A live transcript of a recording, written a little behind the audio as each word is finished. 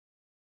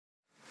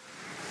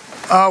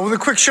With a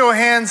quick show of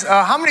hands,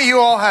 how many of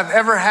you all have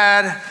ever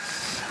had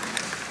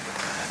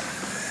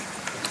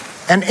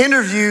an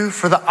interview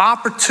for the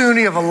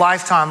opportunity of a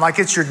lifetime? Like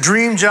it's your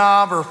dream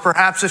job, or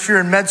perhaps if you're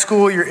in med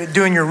school, you're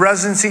doing your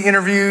residency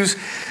interviews.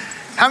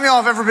 How many of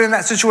y'all have ever been in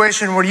that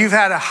situation where you've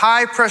had a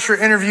high pressure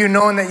interview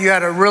knowing that you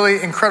had a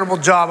really incredible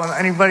job?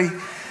 Anybody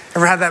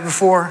ever had that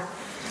before?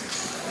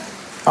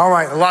 All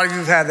right, a lot of you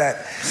have had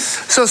that.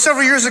 So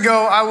several years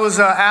ago, I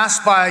was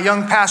asked by a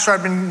young pastor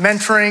I'd been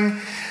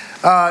mentoring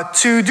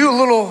to do a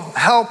little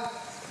help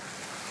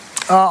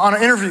on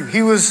an interview.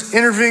 He was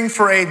interviewing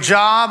for a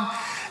job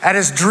at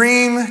his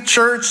dream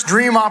church,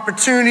 dream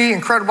opportunity,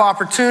 incredible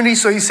opportunity.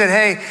 So he said,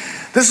 hey,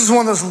 this is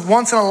one of those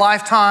once in a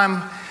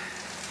lifetime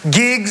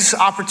gigs,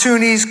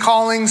 opportunities,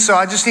 callings. So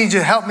I just need you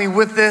to help me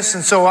with this.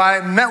 And so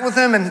I met with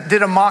him and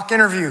did a mock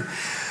interview.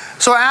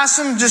 So I asked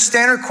him just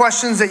standard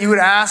questions that you would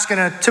ask in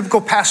a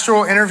typical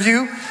pastoral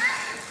interview.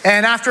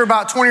 And after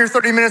about 20 or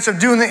 30 minutes of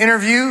doing the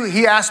interview,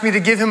 he asked me to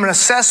give him an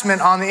assessment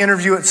on the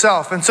interview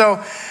itself. And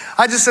so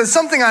I just said,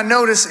 something I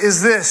noticed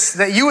is this,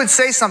 that you would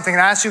say something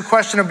and I asked you a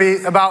question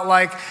about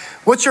like,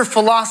 what's your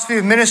philosophy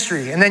of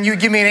ministry? And then you would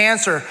give me an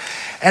answer.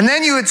 And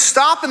then you would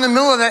stop in the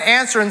middle of that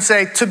answer and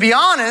say, to be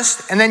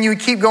honest, and then you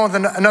would keep going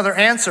with another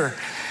answer.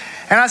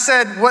 And I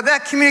said, what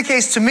that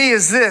communicates to me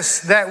is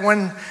this, that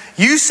when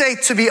you say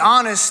to be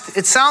honest,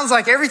 it sounds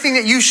like everything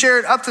that you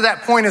shared up to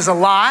that point is a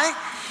lie.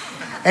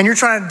 And you're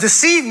trying to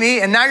deceive me,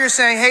 and now you're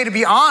saying, hey, to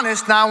be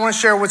honest, now I want to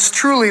share what's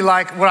truly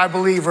like what I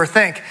believe or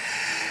think.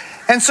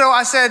 And so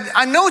I said,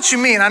 I know what you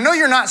mean. I know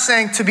you're not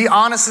saying to be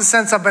honest in the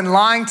sense I've been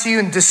lying to you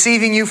and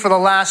deceiving you for the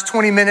last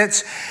 20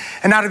 minutes.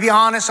 And now to be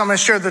honest, I'm going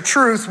to share the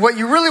truth. What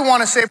you really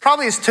want to say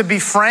probably is to be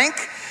frank.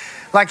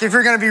 Like if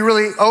you're going to be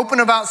really open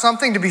about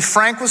something, to be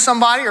frank with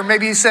somebody. Or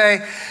maybe you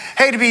say,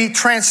 hey, to be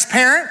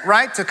transparent,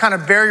 right? To kind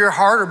of bare your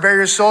heart or bare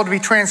your soul, to be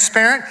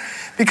transparent.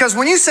 Because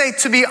when you say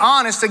to be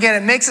honest,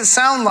 again, it makes it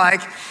sound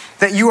like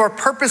that you are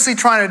purposely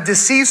trying to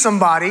deceive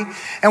somebody.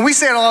 And we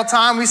say it all the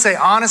time. We say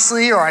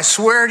honestly, or I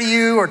swear to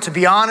you, or to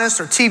be honest,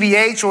 or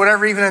TBH, or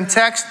whatever, even in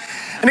text.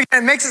 And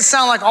again, it makes it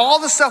sound like all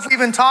the stuff we've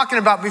been talking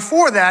about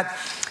before that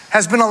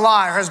has been a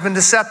lie or has been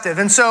deceptive.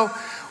 And so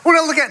we're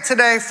going to look at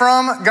today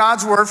from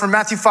God's Word, from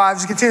Matthew 5,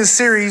 as we continue the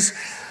series,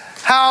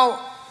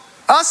 how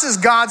us as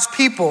God's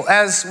people,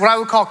 as what I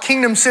would call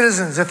kingdom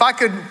citizens. If I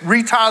could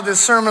retitle this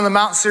Sermon on the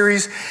Mount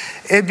series,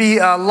 it'd be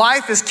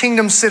Life as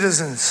Kingdom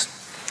Citizens.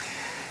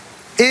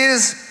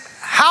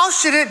 How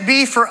should it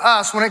be for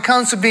us when it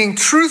comes to being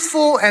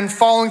truthful and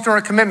following through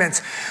our commitments?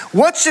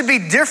 What should be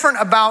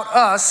different about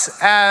us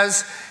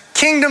as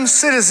kingdom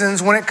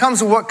citizens when it comes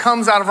to what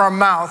comes out of our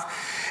mouth?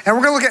 And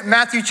we're going to look at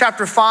Matthew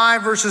chapter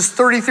 5, verses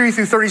 33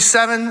 through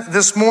 37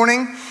 this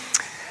morning.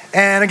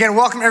 And again,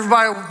 welcome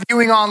everybody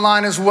viewing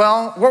online as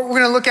well. What we're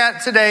going to look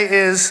at today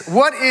is,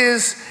 what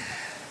is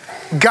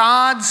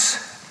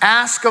God's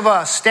ask of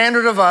us,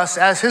 standard of us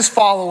as his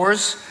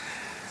followers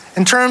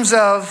in terms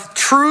of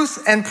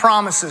truth and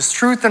promises,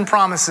 truth and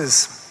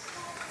promises.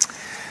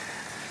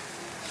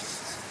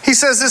 He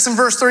says this in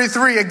verse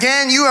 33,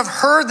 again, you have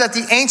heard that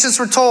the ancients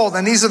were told,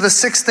 and these are the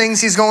 6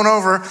 things he's going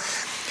over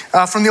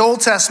from the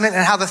Old Testament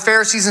and how the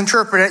Pharisees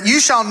interpret it. You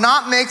shall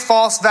not make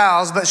false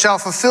vows, but shall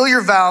fulfill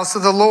your vows to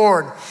the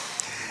Lord.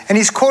 And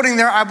he's quoting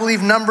there, I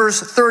believe,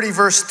 Numbers 30,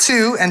 verse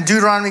 2, and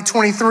Deuteronomy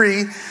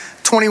 23,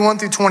 21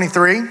 through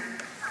 23. And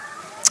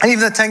even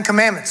the 10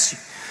 Commandments,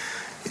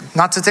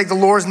 not to take the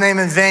Lord's name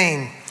in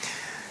vain.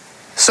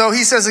 So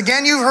he says,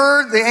 again, you've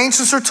heard the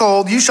ancients are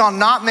told, you shall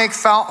not make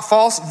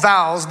false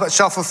vows, but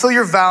shall fulfill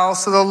your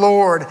vows to the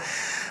Lord.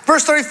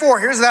 Verse 34,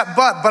 here's that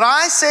but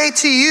I say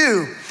to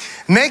you,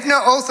 make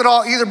no oath at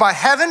all, either by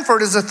heaven, for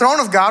it is the throne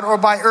of God, or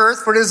by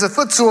earth, for it is the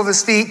footstool of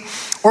his feet,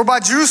 or by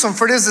Jerusalem,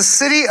 for it is the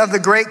city of the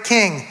great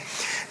king.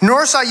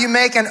 Nor shall you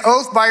make an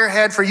oath by your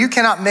head, for you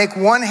cannot make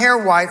one hair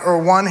white or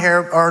one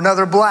hair or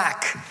another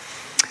black.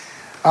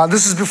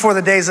 This is before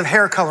the days of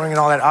hair coloring and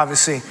all that,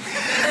 obviously.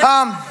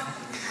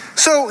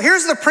 So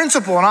here's the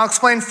principle, and I'll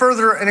explain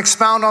further and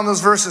expound on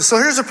those verses. So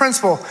here's the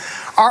principle.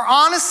 Our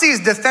honesty is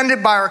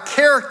defended by our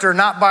character,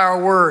 not by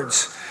our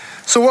words.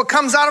 So what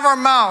comes out of our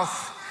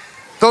mouth,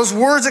 those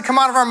words that come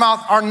out of our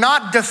mouth are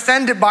not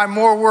defended by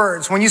more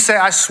words. When you say,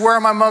 I swear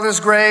on my mother's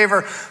grave,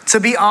 or to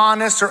be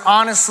honest, or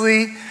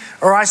honestly,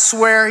 or I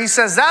swear, he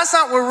says, that's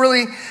not what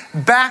really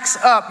backs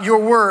up your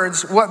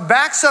words. What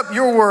backs up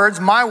your words,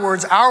 my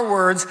words, our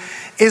words,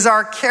 is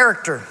our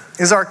character,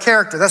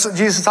 That's what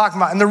Jesus is talking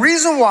about. And the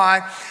reason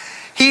why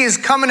he is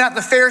coming at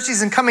the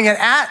Pharisees and coming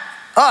at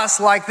us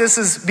like this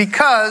is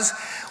because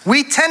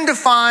we tend to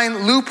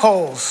find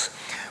loopholes.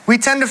 We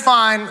tend to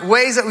find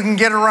ways that we can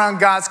get around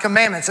God's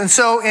commandments. And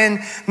so in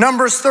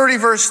Numbers 30,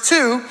 verse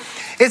 2,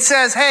 it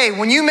says, hey,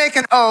 when you make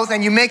an oath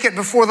and you make it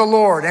before the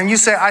Lord and you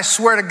say, I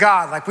swear to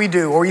God, like we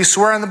do, or you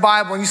swear in the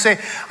Bible and you say,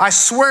 I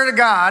swear to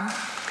God,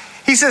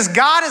 he says,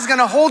 God is going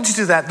to hold you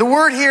to that. The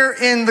word here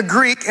in the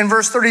Greek in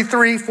verse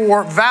 33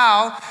 for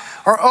vow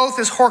or oath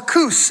is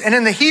horkus. And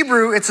in the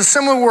Hebrew, it's a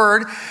similar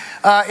word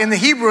in the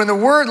Hebrew. And the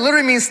word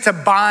literally means to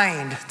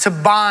bind,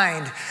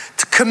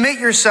 to commit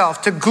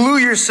yourself, to glue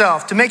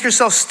yourself, to make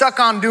yourself stuck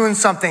on doing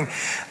something.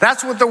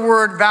 That's what the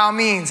word vow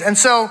means. And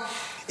so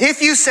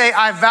if you say,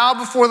 I vow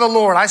before the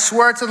Lord, I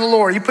swear to the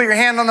Lord, you put your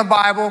hand on the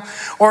Bible,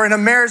 or in a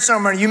marriage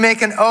ceremony, you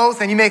make an oath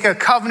and you make a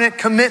covenant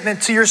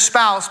commitment to your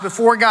spouse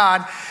before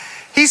God,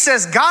 he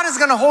says God is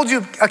going to hold you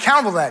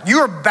accountable to that. You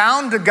are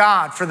bound to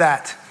God for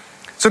that.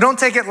 So don't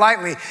take it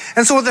lightly.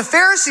 And so what the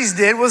Pharisees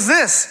did was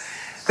this.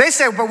 They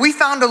said, but we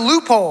found a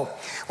loophole.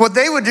 What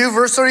they would do,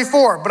 verse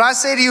 34, but I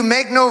say to you,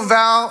 make no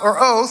vow or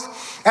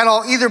oath at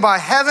all, either by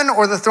heaven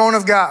or the throne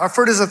of God, or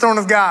for it is the throne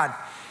of God.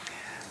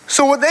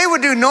 So what they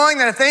would do, knowing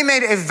that if they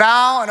made a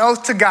vow, an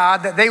oath to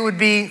God, that they would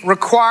be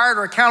required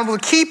or accountable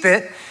to keep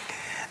it,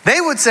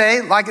 they would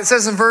say, like it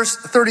says in verse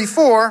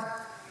 34,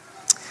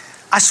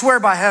 I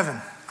swear by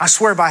heaven. I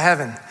swear by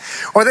heaven.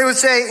 Or they would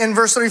say in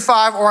verse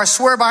 35, or I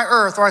swear by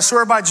earth, or I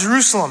swear by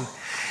Jerusalem.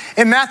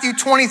 In Matthew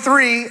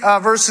 23,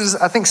 verses,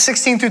 I think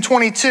 16 through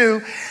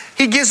 22,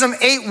 he gives them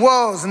 8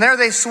 woes. And there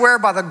they swear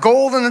by the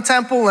gold in the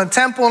temple and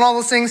all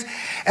those things.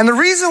 And the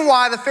reason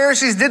why the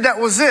Pharisees did that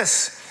was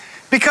this.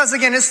 Because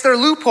again, it's their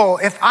loophole.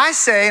 If I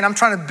say, and I'm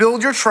trying to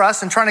build your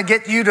trust and trying to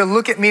get you to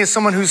look at me as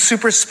someone who's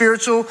super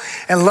spiritual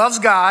and loves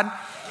God,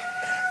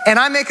 and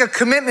I make a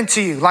commitment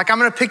to you, like I'm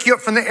going to pick you up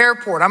from the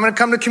airport, I'm going to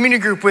come to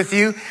community group with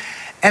you,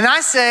 and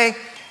I say,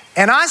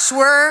 and I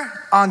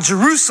swear on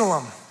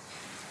Jerusalem,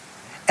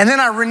 and then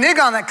I renege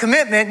on that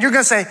commitment, you're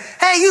going to say,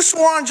 hey, you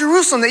swore on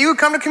Jerusalem that you would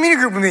come to community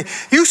group with me.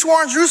 You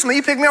swore on Jerusalem that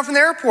you picked me up from the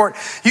airport.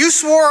 You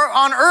swore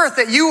on earth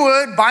that you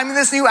would buy me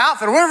this new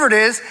outfit, or whatever it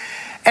is.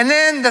 And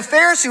then the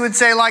Pharisee would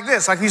say like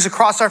this, like we used to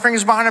cross our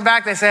fingers behind our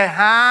back. They say,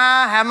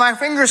 I have my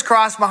fingers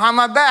crossed behind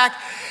my back.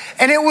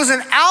 And it was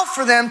an out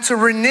for them to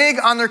renege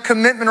on their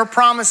commitment or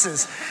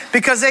promises,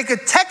 because they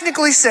could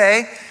technically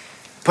say,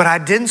 but I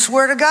didn't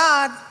swear to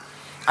God.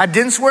 I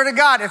didn't swear to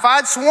God. If I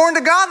had sworn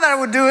to God that I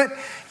would do it,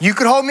 you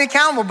could hold me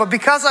accountable. But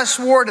because I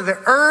swore to the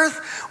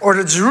earth or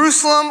to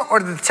Jerusalem or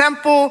to the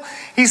temple,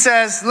 he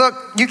says, look,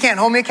 you can't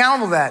hold me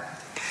accountable to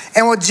that.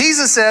 And what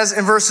Jesus says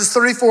in verses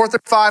 34,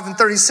 35, and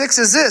 36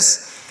 is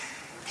this.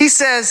 He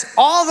says,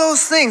 all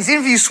those things,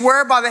 even if you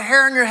swear by the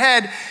hair on your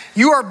head,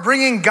 you are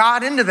bringing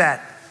God into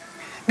that.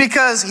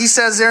 Because he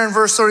says there in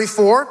verse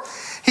 34,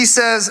 he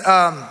says,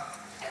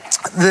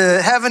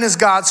 the heaven is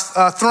God's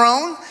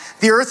throne.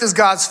 The earth is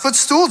God's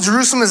footstool.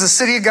 Jerusalem is the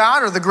city of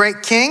God, or the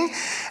great king.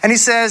 And he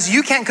says,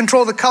 you can't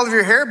control the color of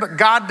your hair, but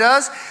God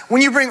does.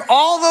 When you bring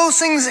all those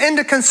things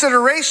into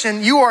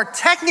consideration, you are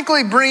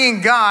technically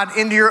bringing God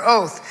into your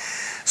oath.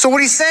 So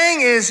what he's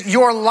saying is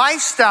your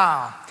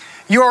lifestyle,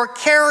 your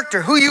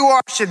character, who you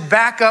are, should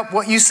back up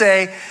what you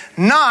say,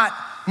 not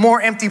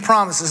more empty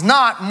promises,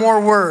 not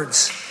more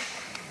words.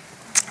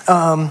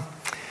 Let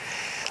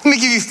me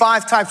give you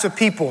 5 types of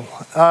people.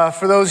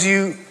 For those of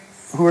you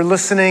who are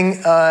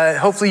listening,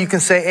 hopefully you can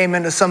say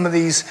amen to some of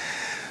these.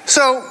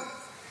 So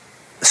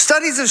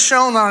studies have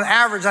shown that on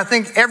average, I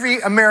think every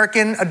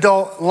American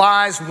adult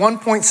lies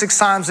 1.6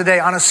 times a day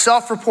on a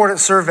self-reported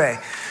survey.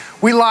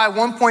 We lie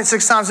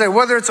 1.6 times a day.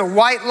 Whether it's a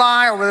white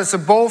lie or whether it's a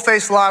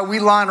bold-faced lie, we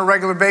lie on a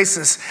regular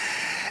basis.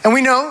 And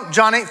we know,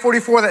 John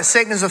 8:44, that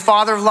Satan is the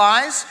father of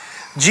lies.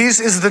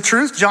 Jesus is the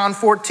truth, John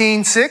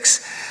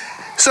 14:6.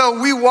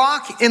 So we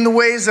walk in the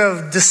ways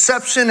of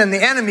deception and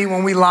the enemy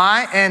when we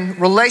lie. And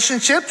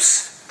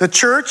relationships, the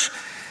church,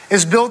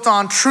 is built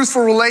on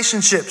truthful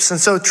relationships. And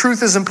so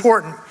truth is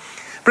important.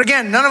 But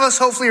again, none of us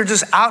hopefully are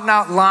just out and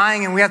out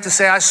lying and we have to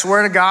say, I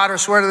swear to God or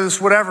swear to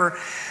this, whatever.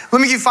 Let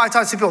me give you 5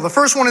 types of people. The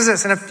first one is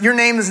this, and if your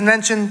name is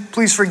mentioned,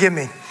 please forgive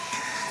me.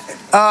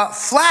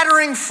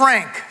 Flattering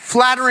Frank.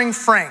 Flattering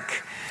Frank.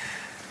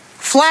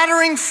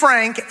 Flattering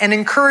Frank and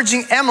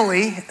encouraging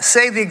Emily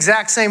say the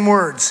exact same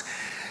words.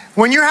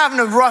 When you're having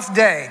a rough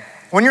day,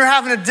 when you're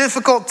having a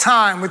difficult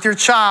time with your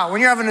child,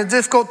 when you're having a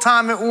difficult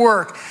time at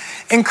work,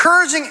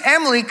 encouraging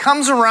Emily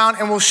comes around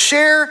and will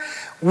share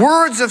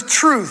words of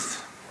truth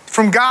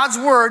from God's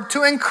word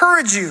to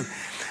encourage you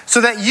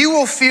so that you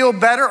will feel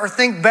better or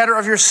think better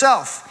of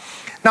yourself.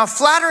 Now,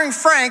 Flattering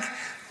Frank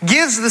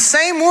gives the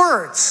same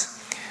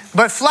words,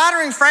 but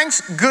Flattering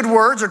Frank's good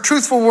words or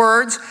truthful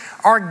words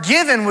are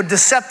given with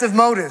deceptive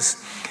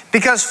motives,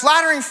 because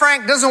Flattering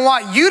Frank doesn't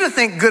want you to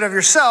think good of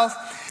yourself.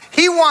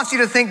 He wants you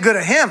to think good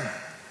of him.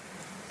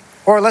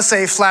 Or let's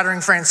say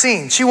Flattering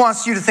Francine. She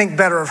wants you to think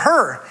better of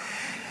her.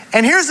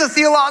 And here's the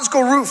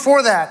theological root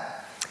for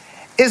that,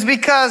 is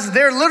because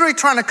they're literally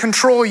trying to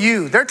control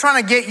you. They're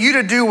trying to get you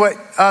to do what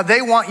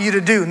they want you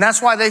to do. And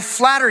that's why they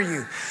flatter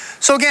you.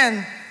 So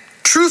again,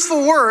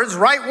 truthful words,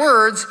 right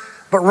words,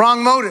 but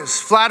wrong motives.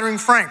 Flattering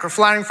Frank or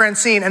Flattering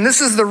Francine. And this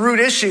is the root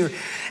issue,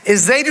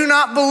 is they do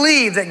not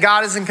believe that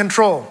God is in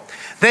control.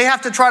 They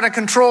have to try to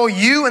control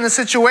you in the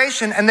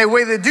situation. And the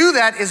way they do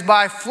that is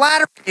by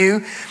flattering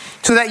you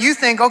so that you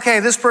think,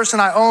 okay, this person,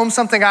 I owe him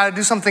something, I got to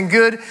do something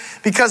good.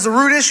 Because the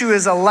root issue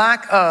is a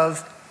lack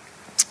of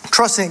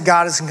trusting that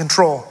God is in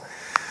control.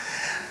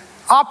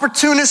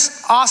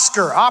 Opportunist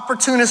Oscar.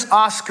 Opportunist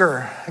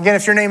Oscar. Again,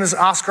 if your name is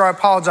Oscar, I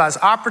apologize.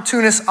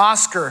 Opportunist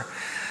Oscar.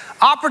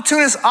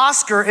 Opportunist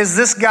Oscar is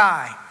this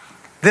guy,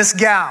 this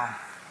gal.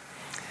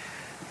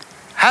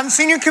 Haven't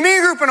seen your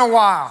community group in a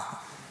while.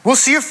 We'll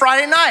see you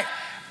Friday night.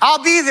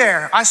 I'll be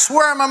there. I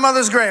swear on my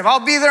mother's grave.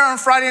 I'll be there on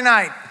Friday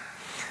night.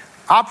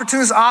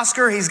 Opportunist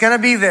Oscar, he's going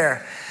to be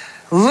there.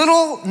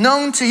 Little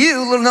known to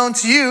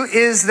you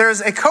is there's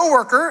a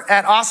coworker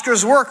at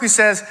Oscar's work who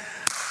says,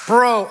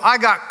 bro, I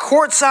got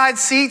courtside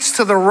seats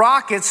to the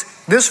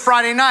Rockets this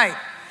Friday night.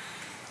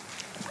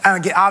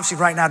 Obviously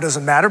right now it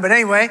doesn't matter, but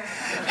anyway,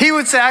 he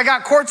would say, I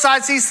got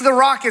courtside seats to the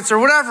Rockets or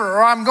whatever,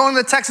 or I'm going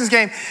to the Texans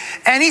game.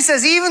 And he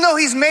says, even though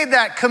he's made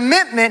that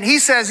commitment, he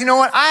says, you know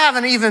what, I have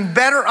an even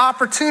better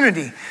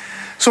opportunity.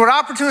 So what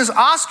Opportunist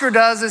Oscar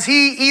does is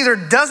he either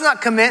does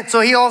not commit, so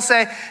he'll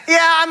say, yeah,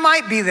 I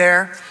might be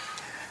there.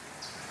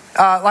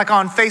 Like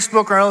on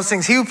Facebook or other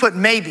things, he would put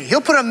maybe. He'll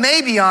put a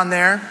maybe on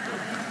there,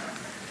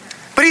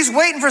 but he's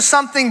waiting for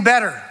something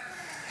better.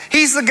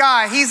 He's the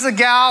guy, he's the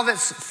gal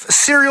that's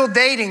serial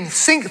dating,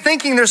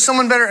 thinking there's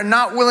someone better and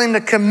not willing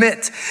to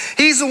commit.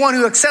 He's the one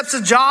who accepts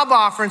a job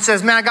offer and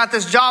says, man, I got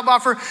this job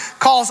offer,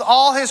 calls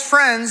all his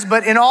friends,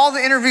 but in all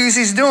the interviews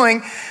he's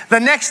doing,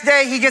 the next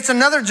day he gets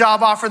another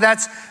job offer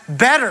that's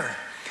better.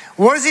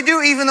 What does he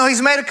do even though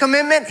he's made a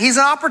commitment? He's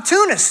an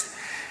opportunist.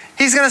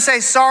 He's going to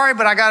say, sorry,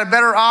 but I got a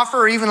better offer.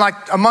 Or even like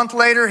a month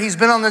later, he's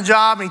been on the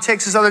job and he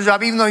takes his other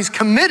job, even though he's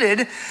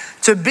committed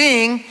to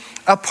being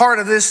a part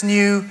of this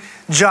new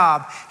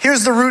job.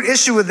 Here's the root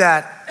issue with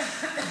that.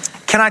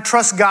 Can I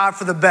trust God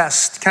for the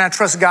best? Can I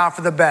trust God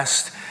for the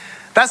best?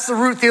 That's the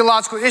root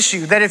theological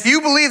issue. That if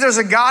you believe there's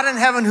a God in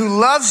heaven who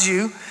loves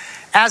you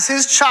as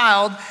his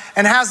child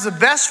and has the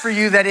best for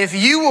you, that if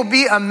you will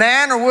be a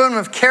man or woman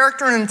of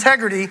character and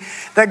integrity,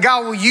 that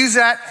God will use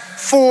that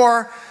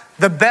for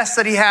the best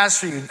that he has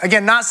for you.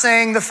 Again, not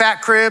saying the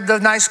fat crib, the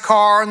nice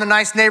car, and the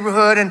nice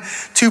neighborhood, and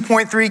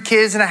 2.3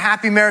 kids and a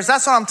happy marriage.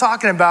 That's what I'm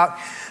talking about.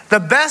 The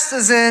best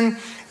is in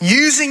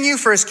using you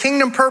for his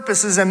kingdom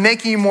purposes and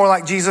making you more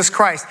like Jesus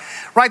Christ.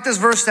 Write this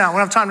verse down. We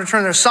don't have time to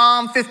turn there.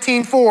 Psalm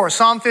 15:4.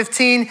 Psalm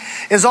 15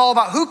 is all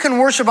about who can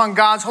worship on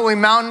God's holy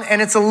mountain,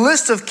 and it's a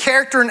list of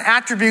character and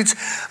attributes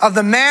of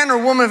the man or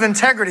woman of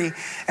integrity.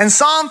 And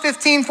Psalm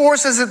 15:4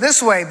 says it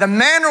this way: the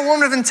man or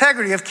woman of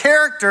integrity, of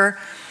character,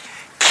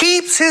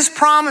 keeps his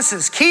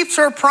promises, keeps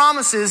her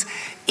promises,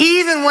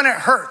 even when it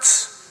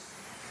hurts.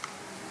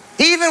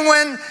 Even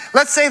when,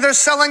 let's say they're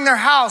selling their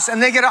house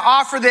and they get an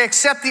offer, they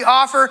accept the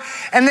offer,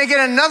 and they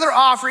get another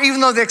offer,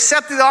 even though they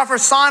accepted the offer,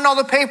 signed all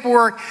the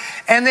paperwork,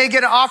 and they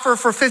get an offer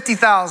for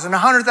 $50,000,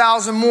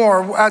 $100,000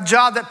 more, a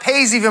job that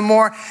pays even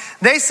more.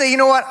 They say, you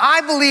know what, I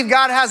believe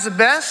God has the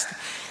best,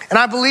 and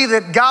I believe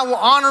that God will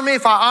honor me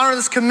if I honor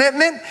this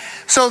commitment.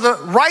 So the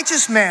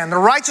righteous man, the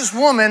righteous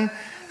woman,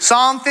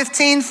 Psalm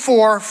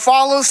 15:4,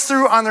 follows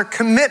through on their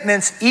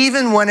commitments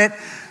even when it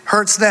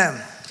hurts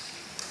them.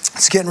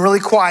 It's getting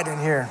really quiet in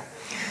here.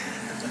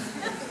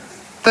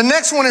 The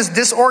next one is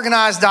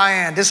disorganized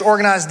Diane.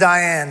 Disorganized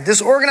Diane.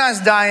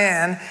 Disorganized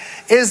Diane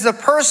is the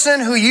person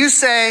who you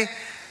say,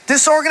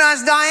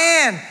 disorganized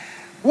Diane,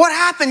 what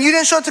happened? You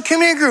didn't show up to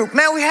community group.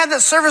 Man, we had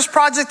that service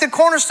project at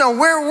Cornerstone.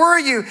 Where were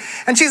you?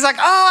 And she's like,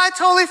 oh, I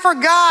totally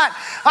forgot.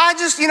 I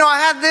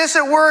had this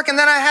at work, and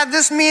then I had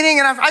this meeting,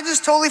 and I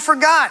just totally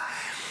forgot.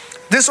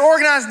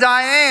 Disorganized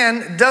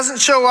Diane doesn't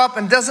show up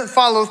and doesn't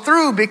follow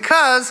through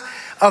because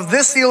of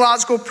this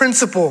theological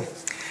principle.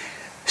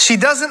 She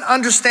doesn't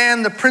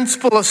understand the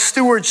principle of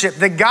stewardship,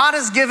 that God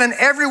has given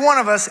every one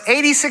of us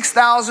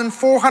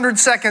 86,400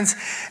 seconds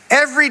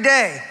every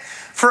day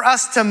for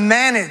us to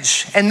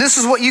manage. And this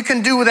is what you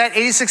can do with that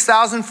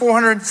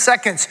 86,400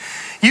 seconds.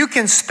 You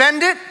can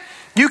spend it,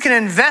 you can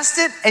invest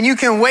it, and you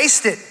can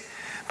waste it.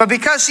 But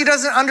because she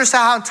doesn't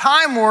understand how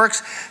time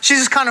works, she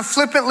just kind of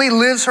flippantly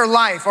lives her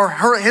life or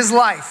his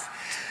life.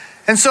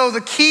 And so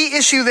the key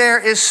issue there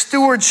is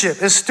stewardship.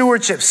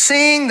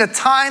 Seeing the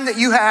time that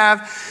you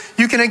have,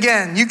 you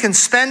can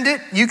spend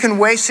it, you can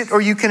waste it,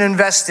 or you can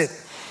invest it.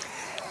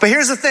 But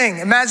here's the thing,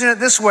 imagine it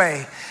this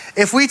way.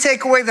 If we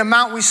take away the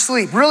amount we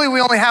sleep, really we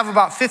only have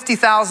about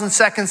 50,000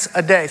 seconds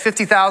a day,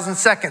 50,000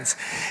 seconds.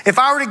 If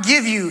I were to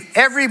give you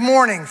every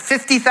morning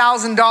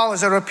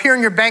 $50,000 that would appear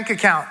in your bank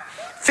account,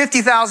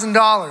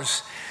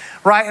 $50,000,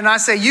 right? And I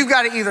say, you've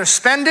got to either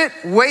spend it,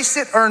 waste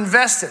it, or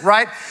invest it,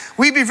 right?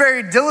 We'd be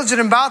very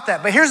diligent about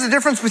that. But here's the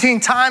difference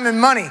between time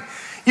and money.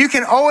 You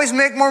can always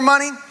make more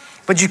money,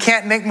 but you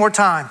can't make more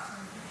time.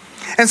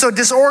 And so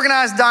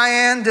disorganized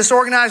Diane,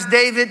 disorganized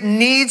David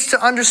needs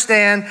to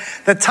understand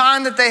the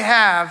time that they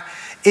have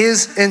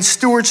is in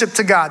stewardship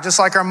to God, just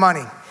like our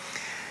money.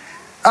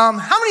 How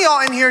many of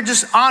y'all in here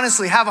just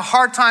honestly have a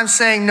hard time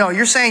saying no?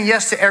 You're saying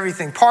yes to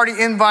everything. Party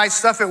invites,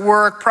 stuff at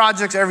work,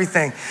 projects,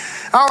 everything.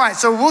 All right,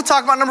 so we'll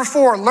talk about number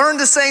 4. Learn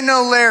to say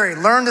no, Larry.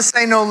 Learn to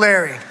say no,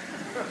 Larry.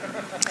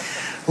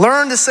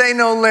 Learn to say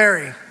no,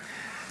 Larry.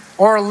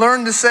 Or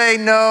learn to say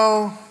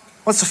no,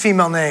 what's the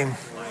female name?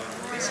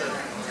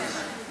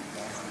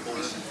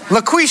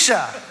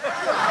 LaQuisha.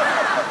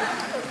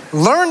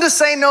 Learn to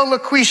say no,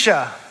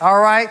 LaQuisha. All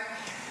right.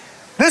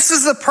 This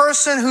is the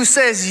person who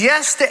says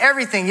yes to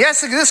everything.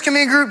 Yes to this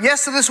community group.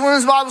 Yes to this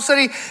women's Bible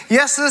study.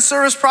 Yes to this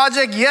service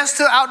project. Yes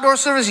to outdoor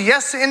service.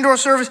 Yes to indoor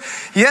service.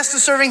 Yes to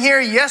serving here.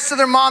 Yes to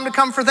their mom to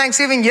come for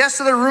Thanksgiving. Yes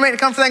to their roommate to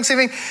come for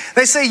Thanksgiving.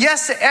 They say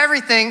yes to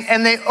everything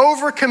and they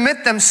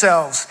overcommit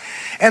themselves.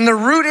 And the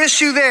root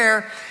issue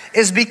there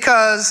is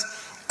because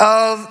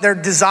of their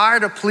desire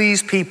to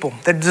please people.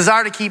 Their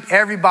desire to keep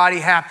everybody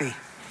happy.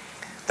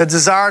 The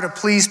desire to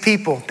please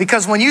people.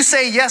 Because when you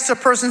say yes to a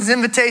person's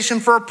invitation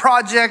for a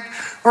project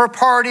or a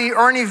party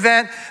or an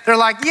event, they're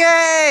like,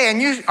 yay,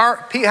 and you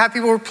have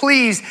people who are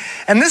pleased.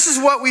 And this is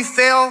what we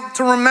fail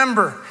to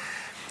remember.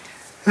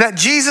 That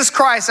Jesus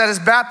Christ at his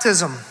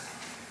baptism,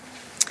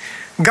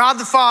 God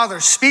the Father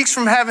speaks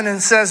from heaven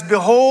and says,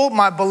 behold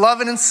my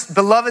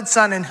beloved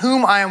Son in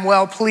whom I am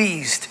well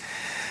pleased.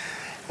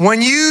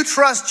 When you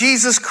trust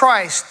Jesus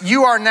Christ,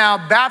 you are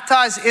now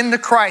baptized into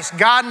Christ.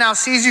 God now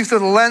sees you through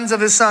the lens of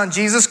his Son,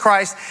 Jesus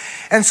Christ.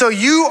 And so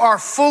you are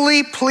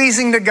fully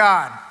pleasing to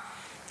God.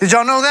 Did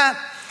y'all know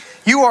that?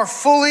 You are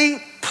fully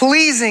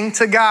pleasing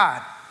to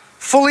God.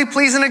 Fully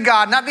pleasing to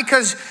God. Not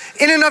because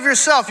in and of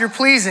yourself you're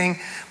pleasing,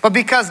 but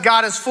because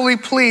God is fully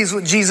pleased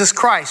with Jesus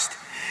Christ.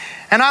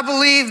 And I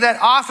believe that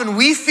often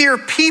we fear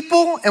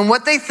people and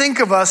what they think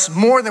of us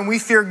more than we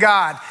fear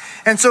God.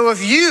 And so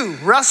if you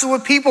wrestle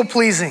with people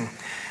pleasing,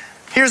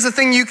 here's the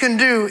thing you can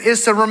do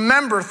is to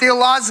remember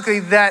theologically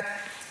that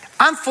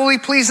I'm fully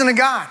pleasing to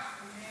God.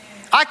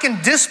 I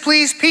can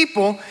displease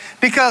people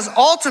because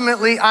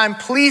ultimately I'm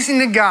pleasing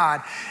to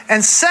God.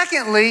 And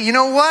secondly, you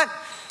know what?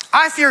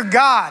 I fear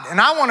God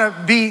and I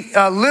want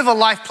to live a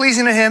life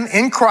pleasing to him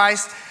in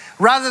Christ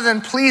rather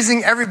than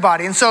pleasing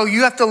everybody. And so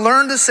you have to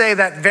learn to say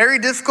that very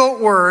difficult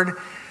word,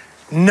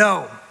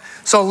 no.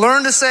 So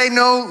learn to say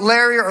no,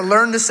 Larry, or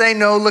learn to say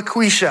no,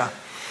 LaQuisha.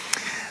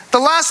 The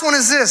last one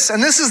is this,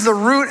 and this is the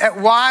root at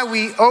why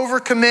we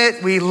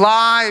overcommit, we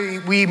lie,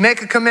 we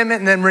make a commitment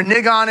and then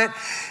renege on it,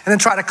 and then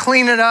try to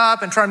clean it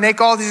up and try to make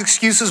all these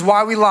excuses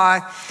why we lie,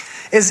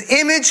 is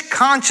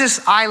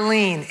image-conscious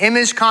Eileen.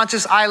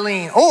 Image-conscious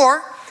Eileen,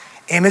 or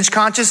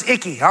image-conscious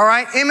Icky, all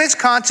right?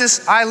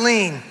 Image-conscious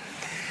Eileen.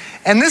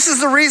 And this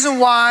is the reason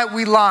why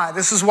we lie.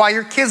 This is why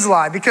your kids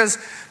lie. Because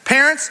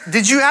parents,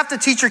 did you have to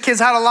teach your kids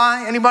how to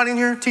lie? Anybody in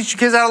here teach your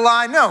kids how to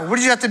lie? No. What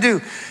did you have to do?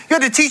 You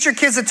had to teach your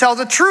kids to tell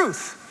the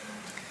truth.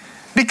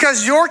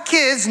 Because your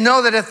kids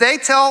know that if they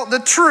tell the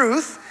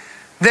truth,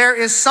 there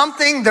is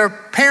something their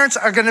parents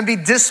are going to be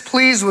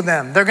displeased with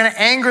them. They're going to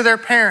anger their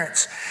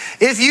parents.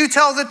 If you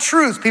tell the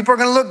truth, people are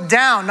going to look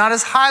down, not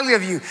as highly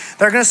of you.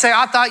 They're going to say,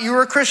 I thought you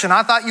were a Christian.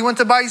 I thought you went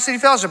to Bayou City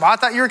Fellowship. I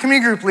thought you were a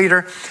community group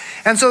leader.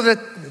 And so the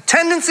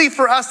tendency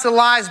for us to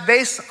lie is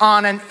based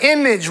on an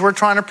image we're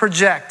trying to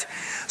project.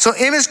 So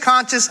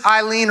image-conscious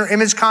Eileen or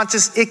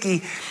image-conscious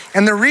Icky.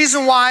 And the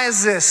reason why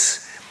is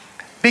this.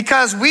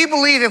 Because we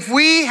believe if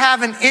we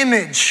have an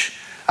image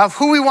of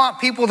who we want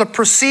people to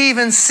perceive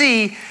and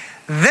see,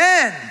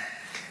 then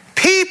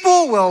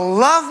people will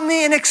love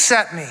me and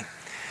accept me.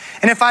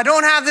 And if I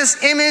don't have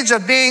this image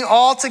of being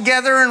all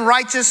together and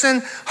righteous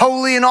and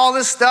holy and all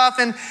this stuff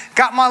and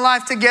got my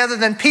life together,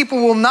 then people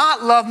will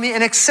not love me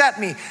and accept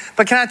me.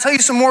 But can I tell you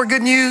some more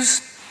good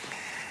news?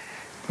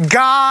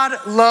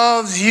 God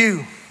loves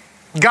you.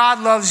 God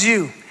loves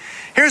you.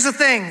 Here's the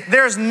thing.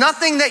 There's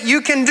nothing that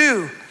you can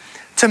do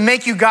to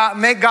make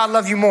God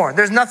love you more.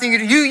 There's nothing you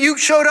do. You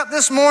showed up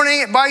this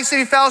morning at Bayou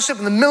City Fellowship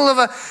in the middle of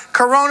a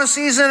Corona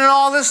season and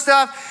all this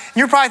stuff. And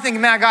you're probably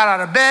thinking, man, I got out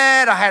of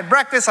bed, I had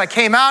breakfast, I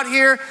came out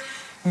here.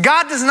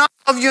 God does not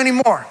love you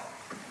anymore.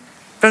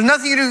 There's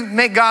nothing you do to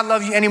make God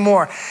love you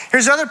anymore.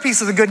 Here's the other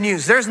piece of the good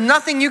news. There's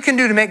nothing you can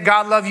do to make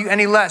God love you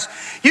any less.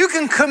 You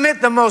can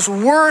commit the most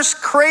worst,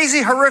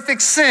 crazy,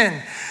 horrific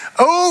sin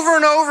over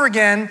and over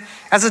again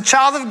as a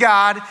child of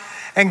God,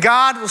 and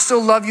God will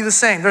still love you the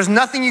same. There's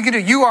nothing you can do.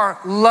 You are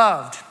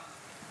loved.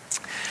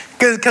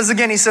 Because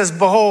again, he says,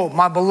 behold,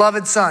 my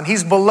beloved Son.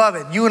 He's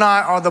beloved. You and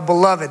I are the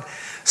beloved.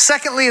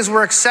 Secondly, is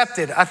we're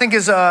accepted. I think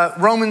is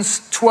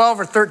Romans 12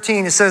 or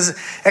 13. It says,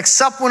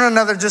 accept one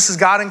another just as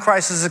God in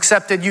Christ has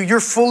accepted you. You're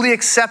fully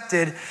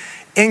accepted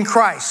in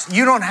Christ.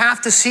 You don't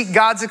have to seek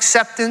God's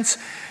acceptance.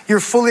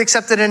 You're fully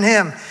accepted in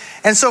him.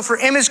 And so for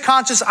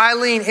image-conscious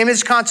Eileen,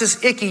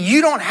 image-conscious Icky,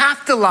 you don't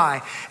have to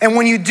lie. And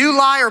when you do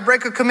lie or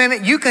break a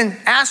commitment, you can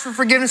ask for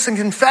forgiveness and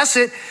confess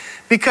it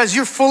because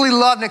you're fully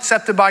loved and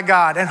accepted by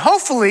God. And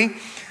hopefully,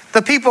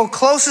 the people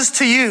closest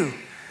to you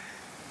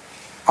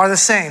are the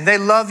same. They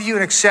love you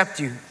and accept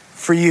you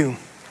for you.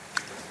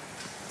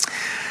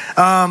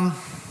 I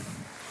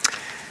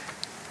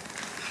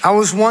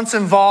was once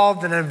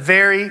involved in a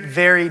very,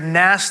 very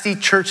nasty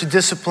church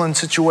discipline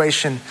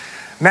situation.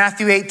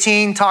 Matthew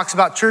 18 talks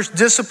about church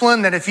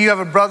discipline, that if you have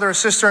a brother or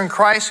sister in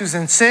Christ who's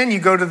in sin, you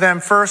go to them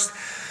first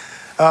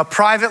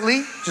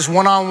privately, just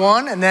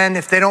one-on-one. And then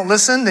if they don't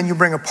listen, then you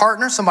bring a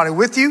partner, somebody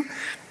with you.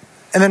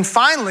 And then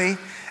finally,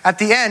 at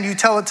the end, you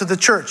tell it to the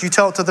church. You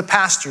tell it to the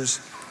pastors.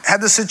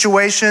 Had the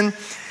situation,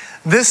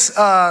 this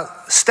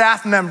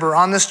staff member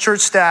on this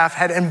church staff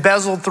had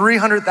embezzled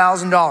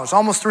 $300,000,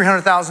 almost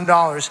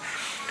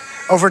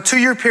 $300,000, over a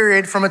 2-year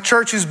period from a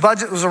church whose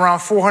budget was around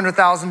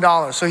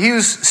 $400,000. So he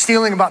was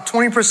stealing about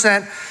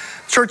 20%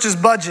 church's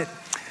budget.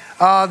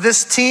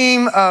 This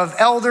team of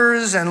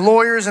elders and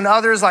lawyers and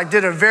others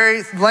did a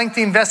very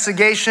lengthy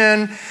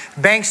investigation,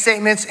 bank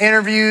statements,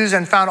 interviews,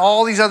 and found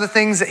all these other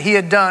things that he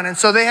had done. And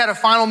so they had a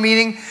final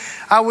meeting.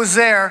 I was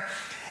there,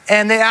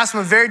 and they asked him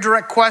a very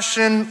direct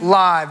question,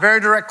 lie. Very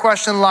direct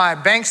question, lie.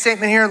 Bank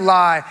statement here,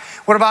 lie.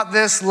 What about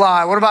this?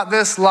 Lie. What about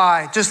this?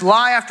 Lie. Just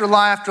lie after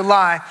lie after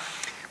lie.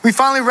 We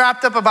finally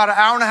wrapped up about an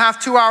hour and a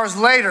half, 2 hours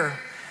later,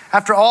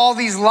 after all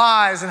these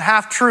lies and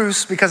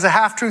half-truths, because a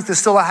half-truth is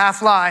still a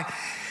half-lie.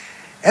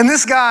 And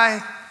this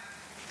guy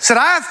said,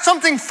 I have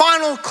something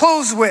final to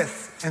close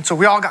with. And so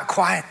we all got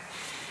quiet.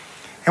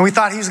 And we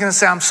thought he was going to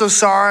say, I'm so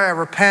sorry, I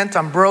repent,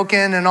 I'm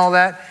broken, and all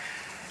that.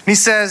 And he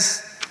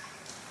says,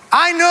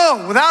 I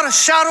know without a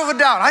shadow of a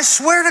doubt, I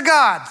swear to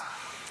God,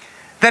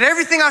 that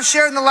everything I've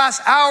shared in the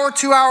last hour,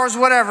 2 hours,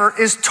 whatever,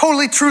 is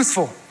totally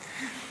truthful.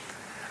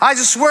 I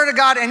just swear to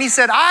God. And he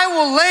said, I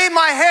will lay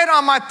my head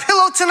on my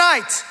pillow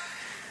tonight.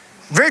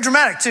 Very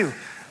dramatic too.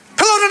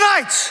 Pillow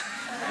tonight.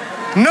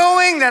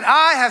 Knowing that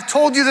I have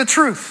told you the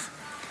truth.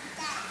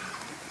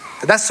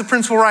 That's the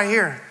principle right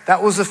here.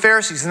 That was the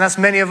Pharisees, and that's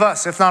many of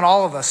us, if not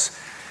all of us.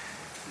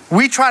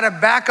 We try to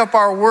back up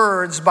our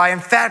words by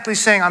emphatically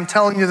saying, I'm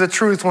telling you the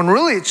truth, when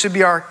really it should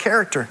be our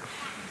character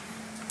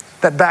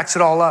that backs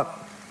it all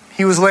up.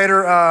 He was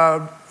later,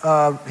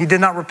 he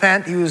did not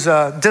repent. He was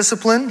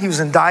disciplined. He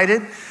was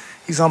indicted.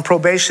 He's on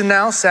probation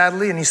now,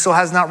 sadly, and he still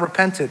has not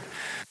repented.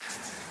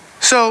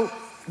 So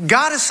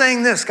God is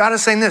saying this. God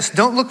is saying this.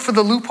 Don't look for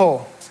the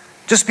loophole.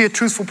 Just be a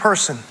truthful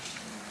person.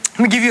 Let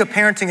me give you a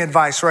parenting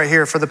advice right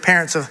here for the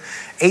parents of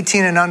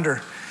 18 and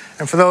under,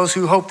 and for those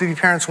who hope to be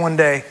parents one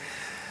day.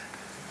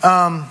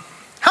 How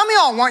many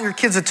of y'all want your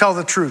kids to tell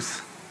the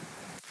truth?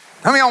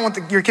 How many of y'all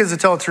want your kids to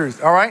tell the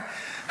truth, all right?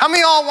 How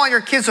many of y'all want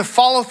your kids to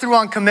follow through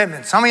on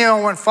commitments? How many of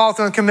y'all want to follow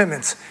through on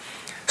commitments?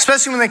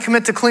 Especially when they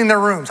commit to clean their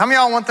rooms. How many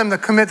of y'all want them to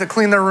commit to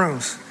clean their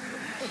rooms?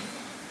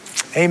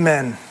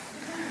 Amen.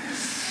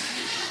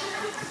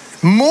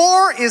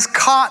 More is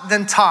caught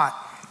than taught.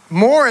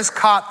 More is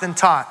caught than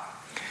taught.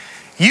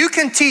 You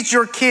can teach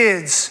your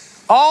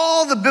kids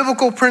all the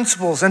biblical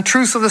principles and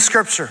truths of the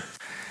scripture.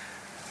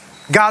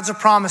 God's a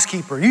promise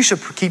keeper. You should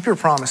keep your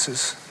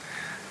promises.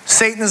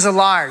 Satan is a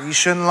liar. You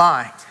shouldn't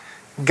lie.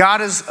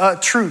 God is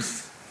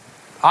truth.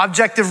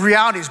 Objective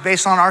reality is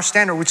based on our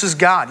standard, which is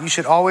God. You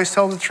should always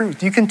tell the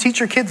truth. You can teach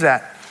your kids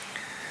that.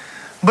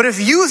 But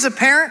if you as a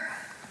parent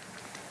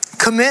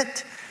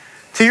commit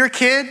to your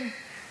kid,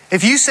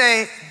 if you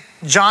say,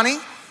 Johnny,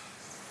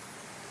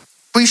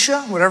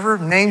 Quisha, whatever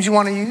names you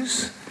want to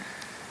use,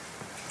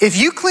 if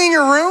you clean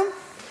your room,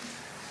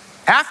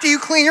 after you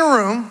clean your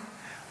room,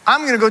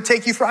 I'm going to go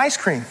take you for ice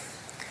cream.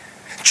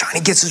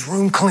 Johnny gets his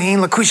room clean.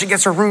 LaQuisha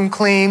gets her room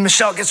clean.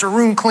 Michelle gets her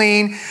room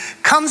clean.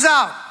 Comes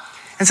out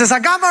and says, I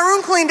got my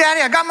room clean,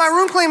 Daddy. I got my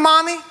room clean,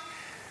 Mommy.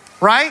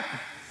 Right?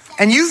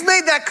 And you've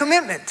made that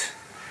commitment.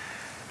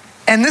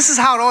 And this is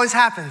how it always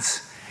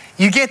happens.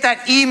 You get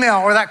that email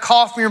or that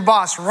call from your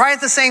boss right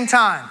at the same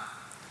time.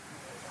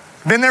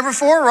 Been there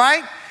before,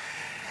 right?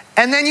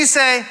 And then you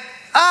say,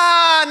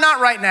 not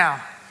right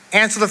now.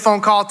 Answer the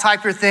phone call,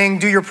 type your thing,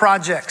 do your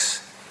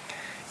projects.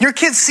 Your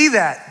kids see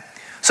that.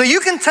 So you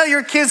can tell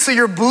your kids so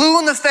you're blue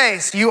in the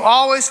face, you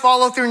always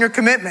follow through on your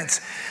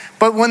commitments.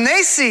 But when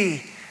they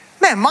see,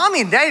 man,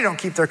 Mommy and Daddy don't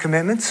keep their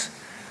commitments.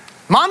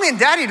 Mommy and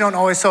Daddy don't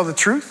always tell the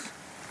truth.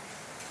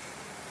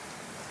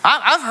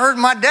 I've heard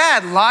my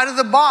dad lie to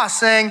the boss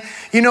saying,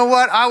 you know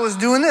what, I was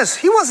doing this.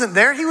 He wasn't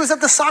there. He was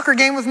at the soccer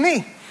game with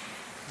me.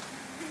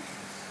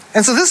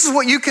 And so this is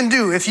what you can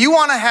do. If you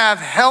want to have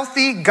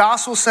healthy,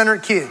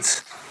 gospel-centered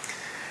kids,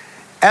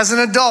 as an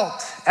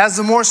adult, as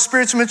the more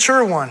spiritually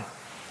mature one,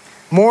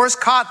 more is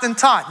caught than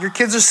taught. Your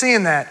kids are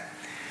seeing that.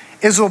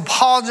 Is to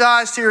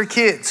apologize to your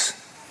kids.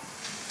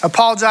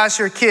 Apologize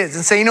to your kids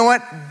and say, you know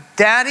what?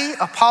 Daddy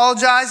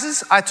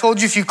apologizes. I told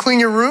you if you clean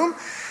your room,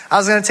 I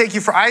was going to take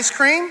you for ice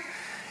cream.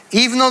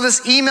 Even though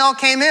this email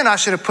came in, I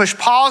should have pushed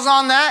pause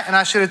on that and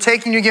I should have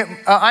taken you to get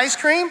ice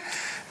cream.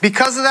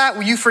 Because of that,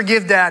 will you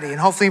forgive Daddy? And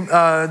hopefully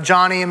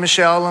Johnny and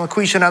Michelle and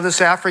LaQuisha and others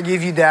say, I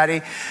forgive you,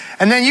 Daddy.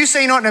 And then you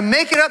say, you know what, to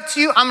make it up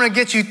to you, I'm going to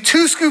get you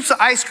 2 scoops of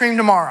ice cream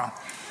tomorrow.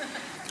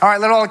 All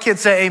right, let all the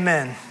kids say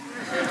amen.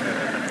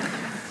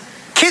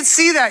 Kids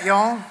see that,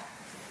 y'all.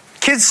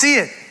 Kids see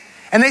it.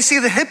 And they see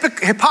the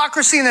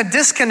hypocrisy and the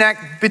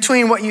disconnect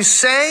between what you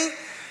say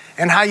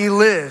and how you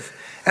live.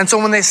 And so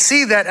when they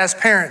see that as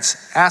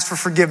parents, ask for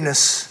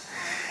forgiveness.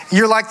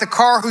 You're like the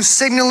car who's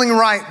signaling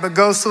right but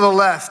goes to the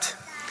left.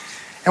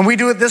 And we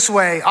do it this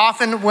way.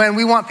 Often when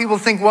we want people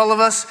to think well of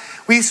us,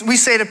 we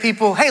say to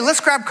people, hey, let's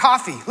grab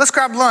coffee. Let's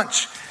grab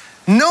lunch.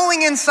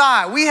 Knowing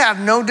inside, we have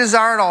no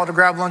desire at all to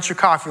grab lunch or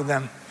coffee with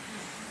them.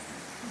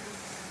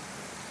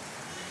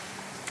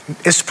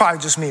 It's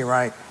probably just me,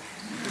 right?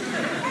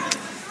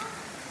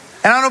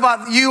 And I don't know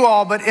about you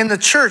all, but in the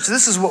church,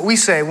 this is what we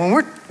say. When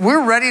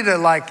we're ready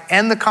to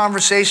end the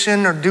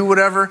conversation or do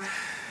whatever,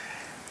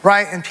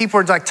 right? And people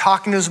are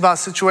talking to us about a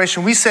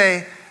situation. We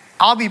say,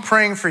 I'll be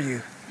praying for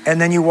you. and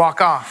then you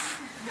walk off.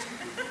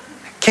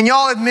 Can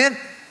y'all admit,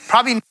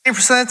 probably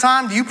 90% of the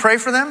time, do you pray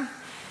for them?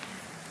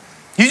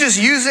 You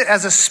just use it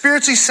as a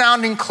spiritually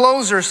sounding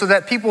closer so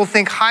that people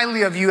think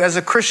highly of you as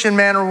a Christian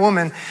man or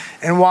woman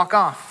and walk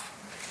off.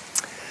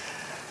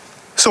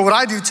 So what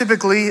I do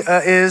typically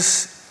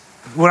is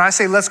when I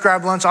say, let's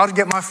grab lunch, I'll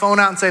get my phone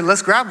out and say,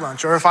 let's grab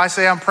lunch. Or if I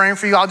say I'm praying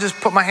for you, I'll just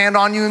put my hand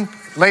on you and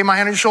lay my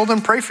hand on your shoulder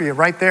and pray for you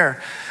right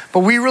there. But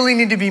we really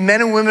need to be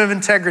men and women of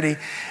integrity.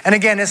 And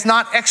again, it's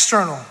not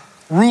external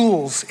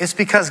rules. It's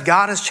because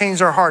God has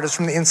changed our heart. It's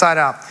from the inside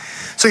out.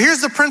 So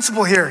here's the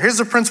principle here. Here's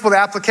the principle, the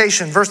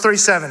application. Verse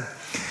 37.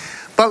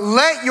 But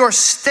let your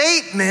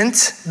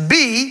statement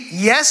be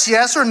yes,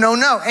 yes, or no,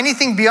 no.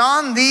 Anything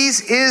beyond these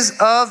is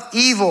of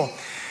evil.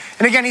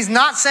 And again, he's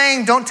not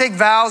saying don't take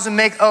vows and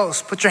make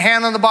oaths. Put your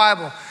hand on the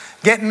Bible.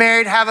 Get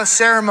married, have a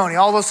ceremony,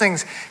 all those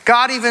things.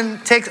 God even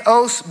takes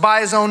oaths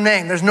by his own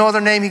name. There's no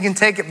other name he can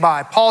take it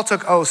by. Paul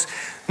took oaths.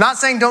 Not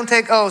saying don't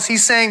take oaths.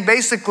 He's saying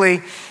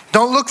basically,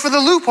 don't look for the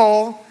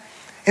loophole.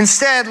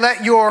 Instead,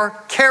 let your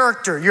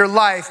character, your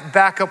life,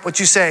 back up what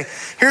you say.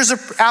 Here's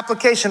the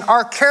application.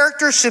 Our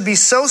character should be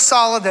so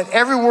solid that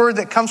every word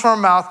that comes from our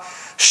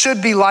mouth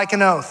should be like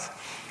an oath.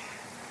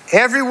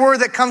 Every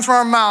word that comes from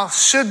our mouth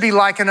should be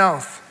like an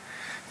oath.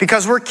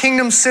 Because we're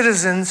kingdom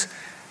citizens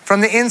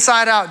from the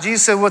inside out.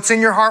 Jesus said, what's in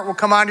your heart will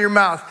come out of your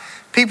mouth.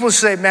 People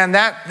say, man,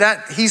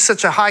 that he's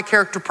such a high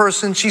character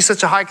person. She's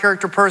such a high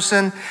character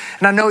person.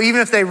 And I know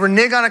even if they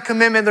renege on a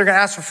commitment, they're going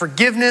to ask for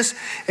forgiveness.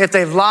 If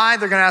they've lied,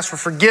 they're going to ask for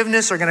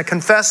forgiveness. They're going to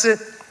confess it.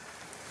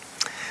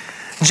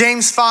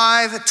 James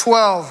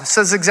 5:12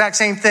 says the exact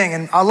same thing.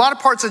 And a lot of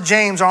parts of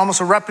James are almost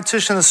a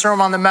repetition of the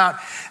Sermon on the Mount.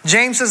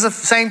 James says the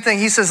same thing.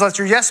 He says, let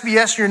your yes be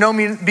yes, your no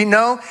be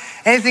no.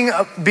 Anything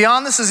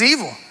beyond this is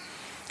evil.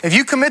 If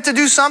you commit to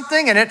do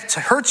something and it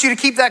hurts you to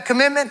keep that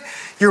commitment,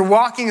 you're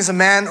walking as a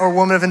man or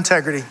woman of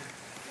integrity.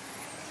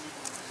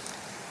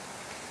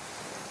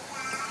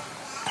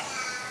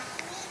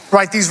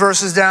 Write these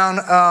verses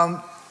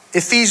down.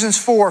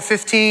 Ephesians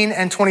 4:15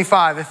 and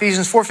 25.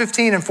 Ephesians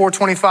 4:15 and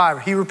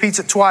 4:25. He repeats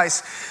it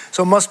twice,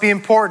 so it must be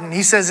important.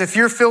 He says, if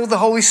you're filled with the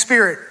Holy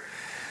Spirit,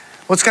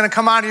 what's going to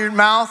come out of your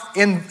mouth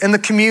in the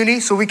community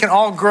so we can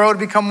all grow to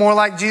become more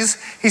like Jesus?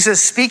 He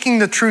says, speaking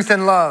the truth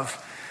in love.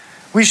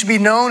 We should be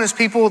known as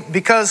people,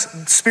 because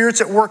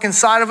Spirit's at work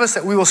inside of us,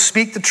 that we will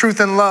speak the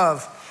truth in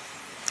love.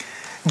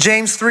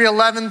 James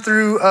 3:11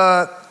 through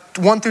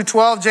 1 through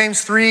 12.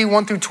 James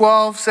 3:1 through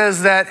 12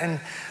 says that, and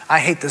I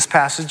hate this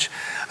passage,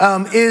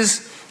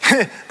 is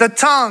the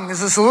tongue is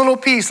this little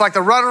piece like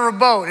the rudder of a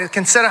boat. It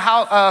can set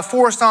a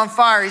forest on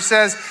fire. He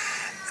says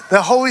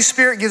the Holy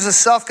Spirit gives us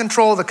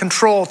self-control, the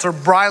control to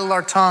bridle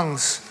our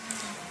tongues.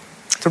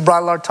 To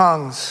bridle our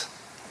tongues.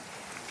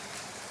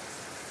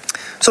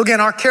 So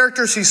again, our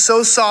character should be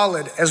so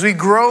solid as we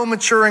grow and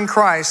mature in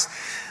Christ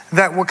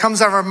that what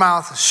comes out of our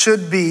mouth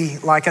should be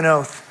like an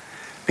oath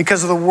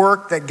because of the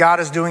work that God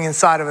is doing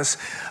inside of us.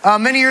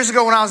 Many years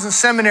ago when I was in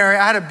seminary,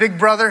 I had a big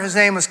brother. His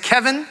name was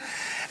Kevin.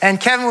 And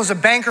Kevin was a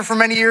banker for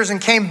many years and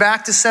came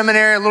back to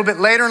seminary a little bit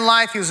later in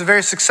life. He was a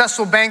very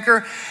successful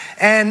banker.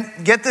 And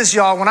get this,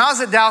 y'all, when I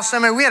was at Dallas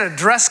Seminary, we had a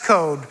dress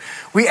code.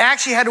 We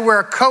actually had to wear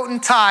a coat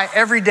and tie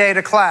every day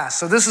to class.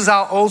 So this is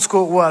how old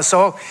school it was.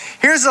 So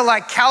here's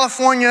a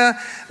California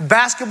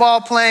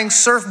basketball playing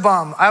surf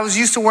bum. I was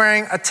used to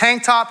wearing a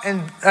tank top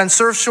and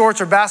surf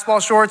shorts or basketball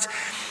shorts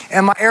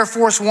and my Air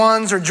Force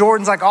Ones or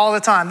Jordans all the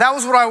time. That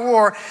was what I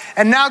wore.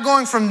 And now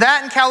going from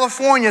that in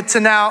California to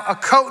now a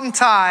coat and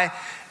tie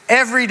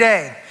every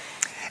day.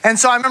 And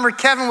so I remember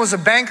Kevin was a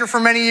banker for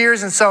many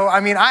years. And so, I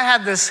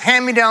had this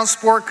hand-me-down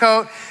sport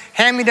coat,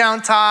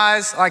 hand-me-down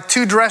ties,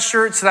 2 dress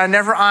shirts that I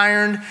never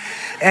ironed,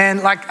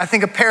 and I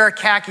think a pair of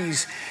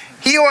khakis.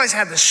 He always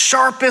had the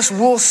sharpest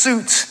wool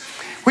suits.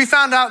 We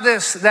found out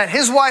that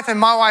his wife and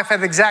my wife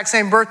had the exact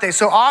same birthday.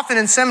 So often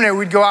in seminary,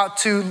 we'd go out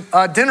to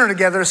dinner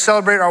together to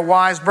celebrate our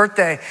wife's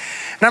birthday.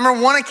 And I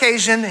remember one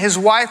occasion, his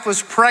wife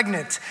was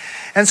pregnant.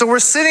 And so we're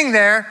sitting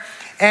there,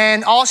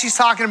 and all she's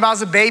talking about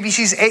is a baby.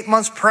 She's 8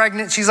 months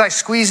pregnant. She's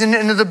squeezing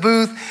into the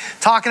booth,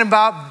 talking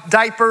about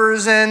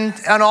diapers and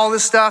all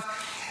this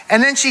stuff.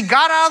 And then she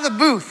got out of the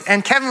booth,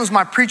 and Kevin was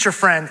my preacher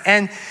friend.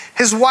 And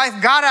his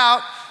wife got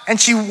out, and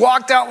she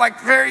walked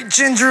out very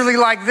gingerly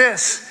like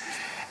this.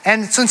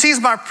 And since he's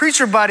my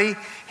preacher buddy,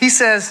 he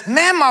says,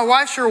 man, my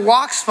wife sure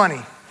walks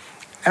funny.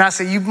 And I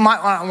said, you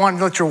might want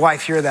to let your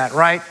wife hear that,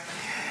 right?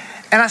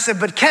 And I said,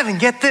 but Kevin,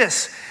 get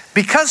this.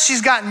 Because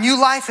she's got new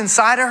life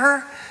inside of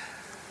her,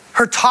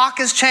 her talk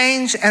has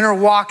changed and her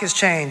walk has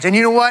changed. And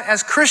you know what?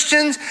 As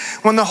Christians,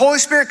 when the Holy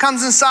Spirit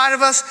comes inside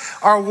of us,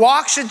 our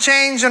walk should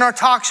change and our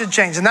talk should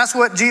change. And that's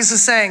what Jesus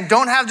is saying.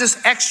 Don't have just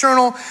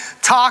external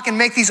talk and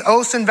make these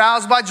oaths and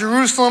vows by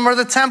Jerusalem or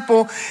the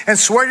temple and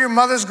swear to your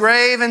mother's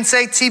grave and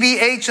say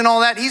TBH and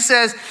all that. He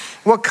says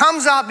what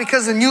comes out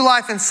because of the new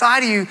life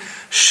inside of you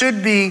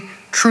should be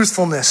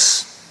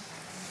truthfulness.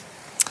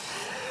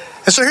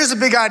 And so here's a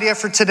big idea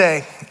for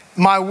today.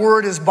 My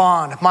word is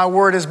bond. My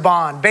word is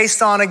bond.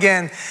 Based on,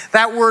 again,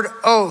 that word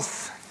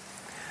oath.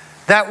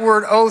 That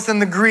word oath in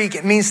the Greek,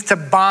 it means to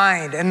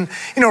bind. And,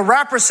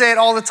 rappers say it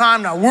all the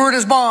time now, word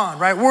is bond,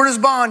 right? Word is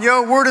bond,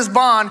 word is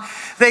bond.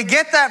 They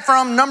get that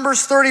from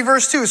Numbers 30,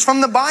 verse 2. It's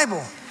from the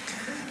Bible.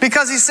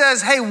 Because he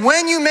says, hey,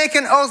 when you make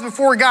an oath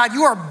before God,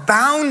 you are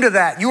bound to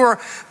that. You are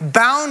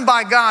bound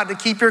by God to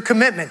keep your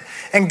commitment.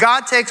 And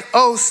God takes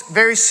oaths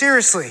very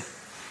seriously.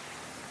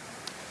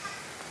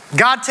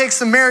 God takes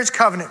the marriage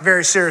covenant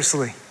very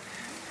seriously.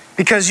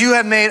 Because you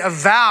have made a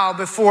vow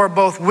before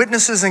both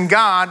witnesses and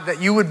God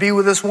that you would be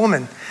with this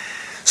woman.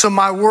 So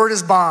my word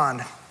is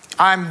bond.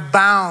 I'm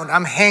bound.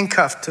 I'm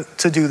handcuffed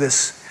to do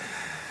this.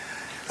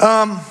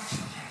 How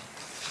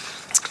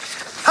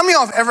many of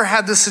y'all have ever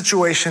had this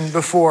situation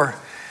before?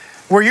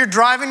 Where you're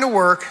driving to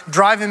work,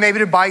 driving maybe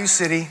to Bayou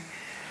City,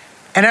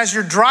 and as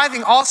you're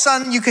driving, all of a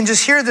sudden you can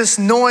just hear this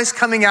noise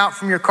coming out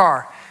from your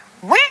car.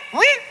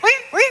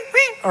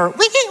 Or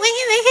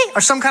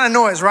some kind of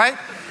noise, right?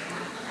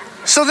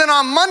 So then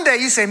on Monday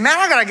you say, man,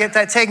 I gotta get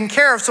that taken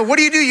care of. So what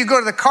do? You go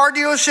to the car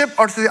dealership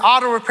or to the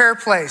auto repair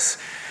place.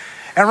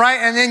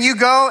 And then you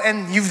go,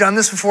 and you've done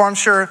this before, I'm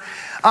sure.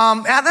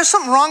 There's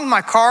something wrong with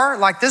my car.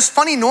 Like this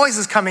funny noise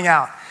is coming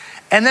out.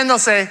 And then they'll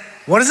say,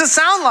 what does it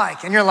sound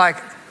like? And you're like,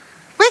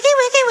 wiki,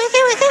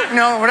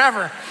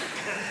 whatever.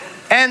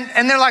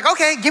 And they're like,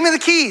 okay, give me the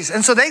keys.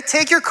 And so they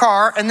take your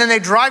car and then they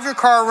drive your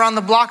car around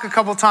the block a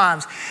couple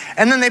times.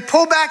 And then they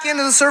pull back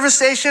into the service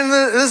station,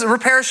 the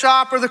repair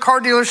shop or the car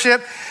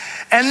dealership.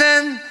 And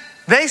then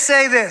they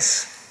say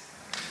this,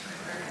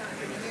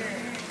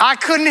 I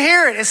couldn't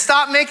hear it. It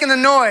stopped making the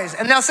noise.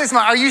 And they'll say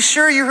something, are you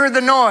sure you heard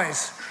the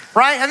noise?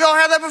 Right? Have you all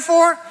heard that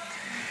before?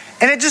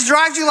 And it just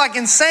drives you like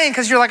insane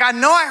because you're like, I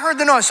know I heard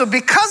the noise. So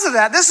because of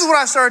that, this is what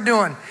I started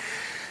doing.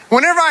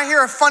 Whenever I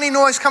hear a funny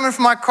noise coming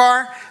from my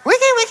car,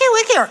 wiki,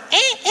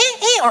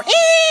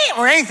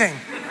 or anything,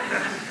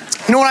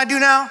 you know what I do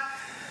now?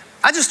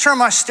 I just turn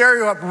my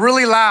stereo up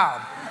really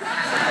loud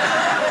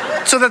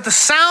so that the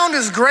sound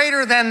is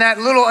greater than that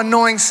little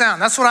annoying sound.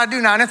 That's what I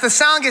do now. And if the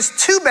sound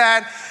gets too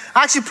bad,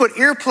 I actually put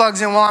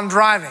earplugs in while I'm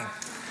driving.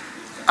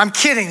 I'm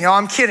kidding, y'all,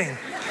 I'm kidding.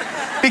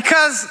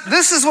 Because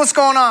this is what's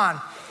going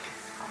on.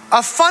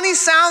 A funny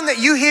sound that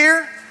you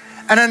hear,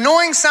 an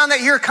annoying sound that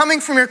you hear coming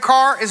from your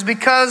car is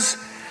because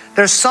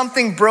there's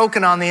something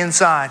broken on the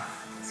inside.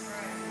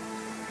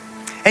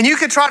 And you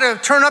could try to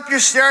turn up your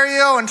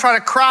stereo and try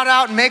to crowd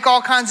out and make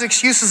all kinds of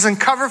excuses and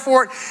cover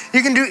for it.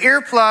 You can do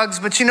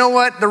earplugs, but you know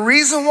what? The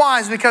reason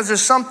why is because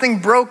there's something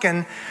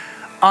broken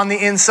on the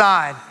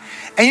inside.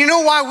 And you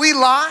know why we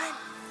lie?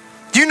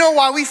 Do you know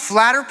why we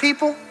flatter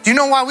people? Do you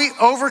know why we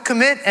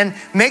overcommit and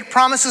make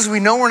promises we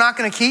know we're not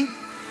going to keep?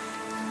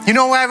 You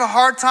know why I have a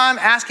hard time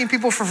asking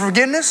people for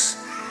forgiveness?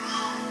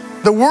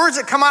 The words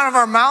that come out of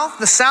our mouth,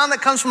 the sound that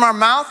comes from our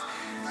mouth,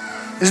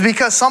 is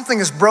because something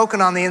is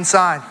broken on the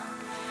inside.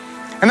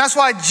 And that's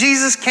why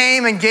Jesus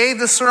came and gave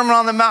the Sermon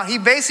on the Mount. He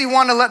basically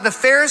wanted to let the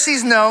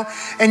Pharisees know,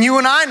 and you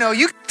and I know,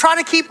 you can try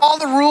to keep all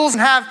the rules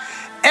and have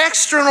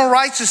external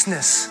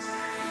righteousness.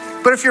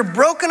 But if you're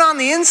broken on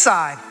the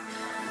inside,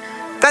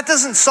 that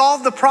doesn't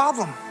solve the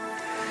problem.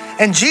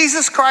 And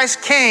Jesus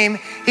Christ came,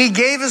 he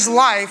gave his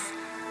life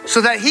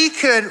so that he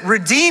could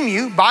redeem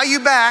you, buy you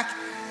back,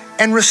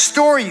 and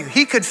restore you.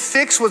 He could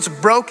fix what's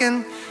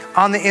broken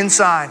on the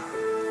inside.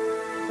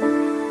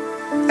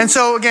 And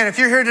so again, if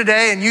you're here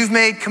today and you've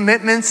made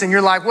commitments and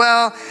you're like,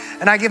 well,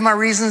 and I give my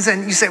reasons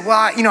and you say, well,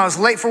 I was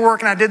late for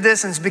work and I did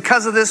this and it's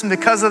because of this and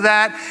because of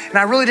that. And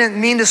I really didn't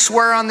mean to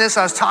swear on this.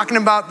 I was talking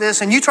about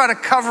this. And you try to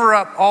cover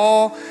up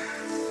all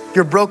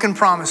your broken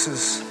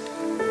promises,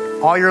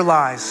 all your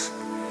lies.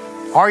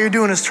 All you're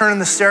doing is turning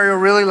the stereo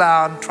really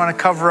loud, trying to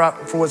cover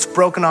up for what's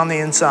broken on the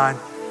inside.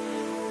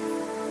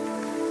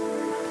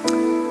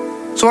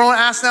 So what I want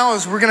to ask now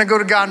is we're going to go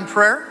to God in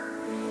prayer.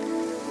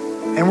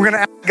 And we're going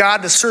to ask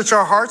God to search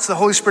our hearts, the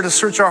Holy Spirit to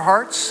search our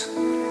hearts.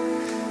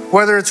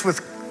 Whether it's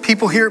with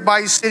people here at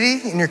Bayou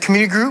City, in your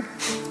community group,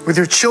 with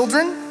your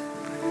children,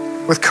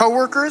 with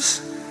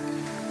coworkers,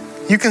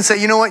 you can say,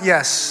 you know what,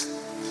 yes.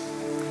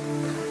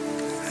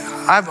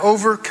 I've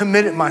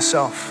overcommitted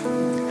myself.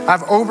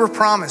 I've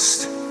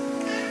overpromised.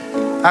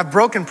 I've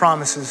broken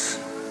promises.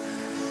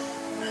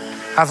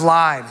 I've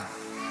lied.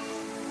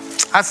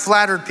 I've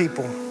flattered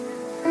people.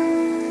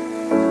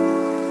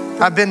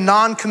 I've been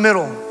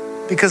non-committal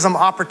because I'm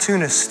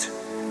opportunist.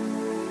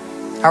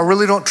 I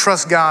really don't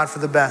trust God for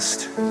the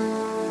best.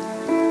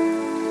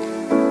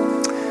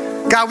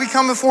 God, we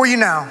come before you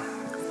now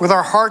with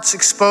our hearts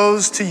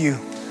exposed to you.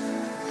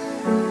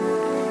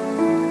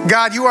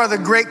 God, you are the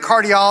great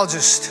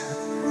cardiologist.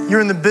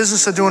 You're in the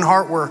business of doing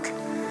heart work.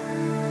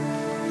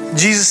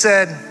 Jesus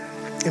said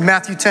in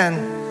Matthew 10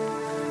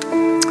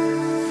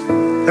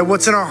 that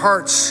what's in our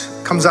hearts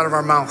comes out of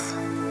our mouth.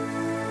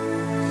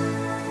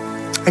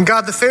 And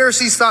God, the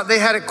Pharisees thought they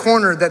had it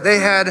cornered, that they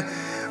had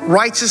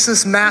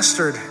righteousness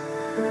mastered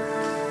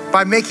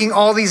by making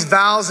all these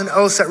vows and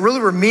oaths that really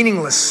were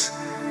meaningless,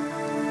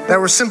 that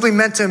were simply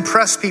meant to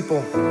impress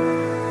people,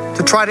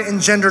 to try to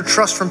engender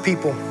trust from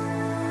people.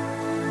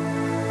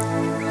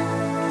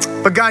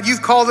 But God,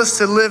 you've called us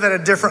to live at a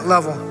different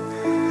level.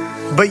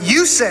 But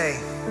you say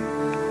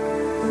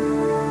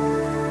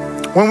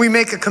When we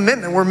make a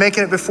commitment, we're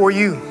making it before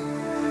you.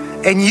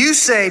 And you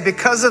say,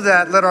 because of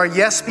that, let our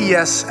yes be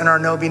yes and our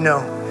no be no.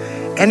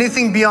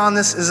 Anything beyond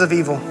this is of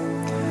evil.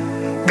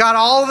 God,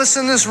 all of us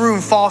in this room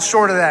fall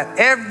short of that.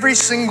 Every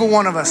single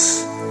one of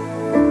us.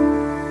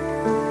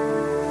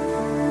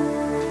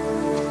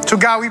 So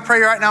God, we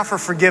pray right now for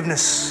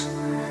forgiveness.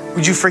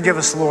 Would you forgive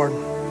us, Lord?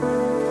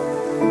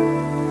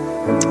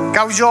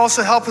 God, would you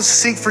also help us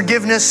seek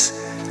forgiveness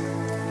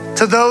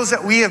to those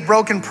that we have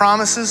broken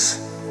promises,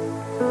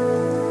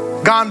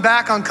 gone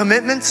back on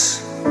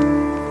commitments,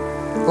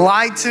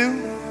 lied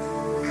to.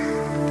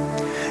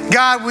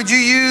 God, would you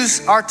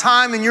use our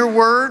time in your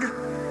word,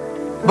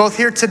 both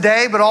here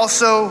today, but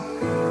also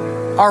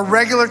our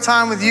regular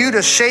time with you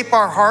to shape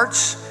our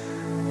hearts,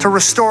 to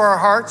restore our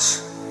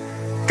hearts.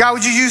 God,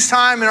 would you use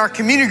time in our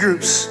community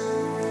groups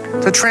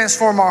to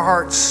transform our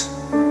hearts?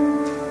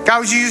 God,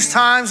 would you use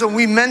times when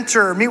we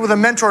meet with a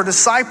mentor, a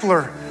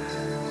discipler,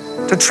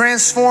 to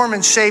transform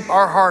and shape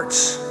our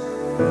hearts?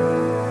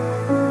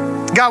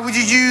 God, would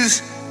you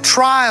use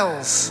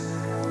trials,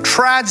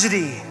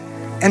 tragedy,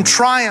 and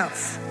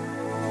triumph,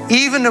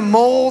 even to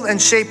mold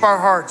and shape our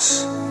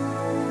hearts?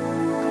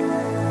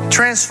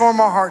 Transform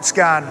our hearts,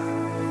 God.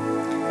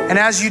 And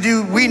as you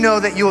do, we know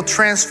that you'll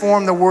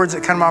transform the words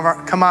that come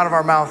out of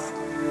our mouth.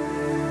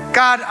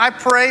 God, I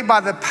pray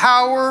by the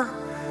power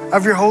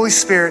of your Holy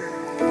Spirit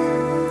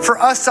for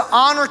us to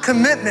honor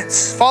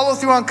commitments, follow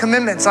through on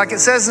commitments, like it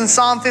says in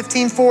Psalm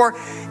 15:4,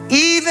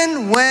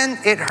 even when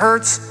it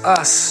hurts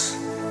us.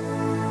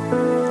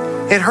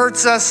 It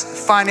hurts us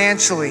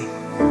financially.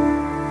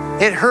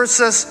 It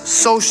hurts us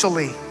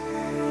socially.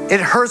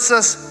 It hurts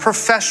us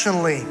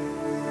professionally.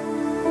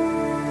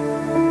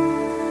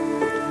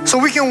 So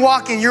we can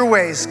walk in your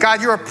ways.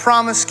 God, you're a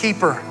promise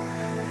keeper.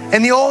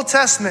 In the Old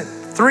Testament,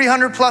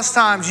 300 plus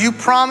times, you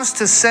promised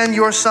to send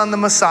your son, the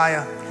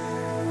Messiah.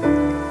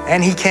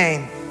 And he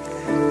came.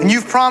 And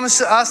you've promised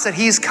to us that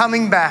he's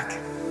coming back.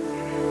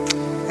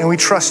 And we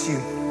trust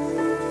you.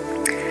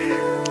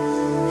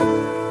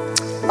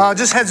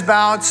 Just heads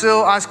bowed,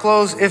 still eyes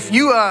closed. If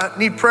you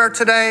need prayer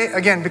today,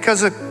 again,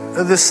 because of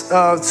this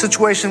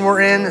situation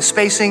we're in, the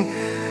spacing,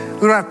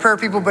 we don't have prayer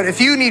people, but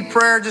if you need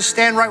prayer, just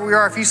stand right where you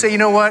are. If you say, you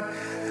know what,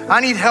 I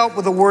need help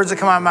with the words that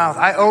come out of my mouth.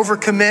 I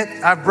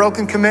overcommit. I've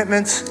broken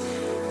commitments.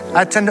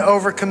 I tend to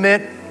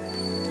overcommit.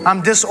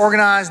 I'm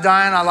disorganized,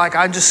 Diane.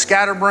 I'm just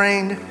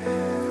scatterbrained.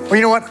 Or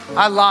you know what?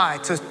 I lie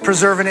to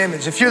preserve an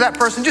image. If you're that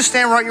person, just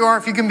stand right where you are.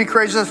 If you can be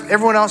courageous,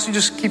 everyone else, you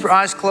just keep your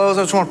eyes closed.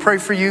 I just want to pray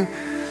for you.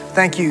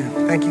 Thank you,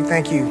 thank you,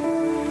 thank you.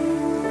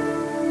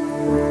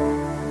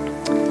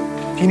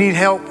 If you need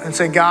help and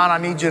say, God, I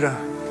need you to.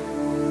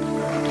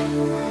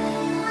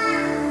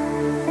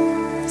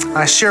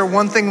 I share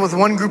one thing with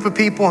one group of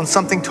people and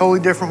something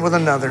totally different with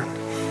another.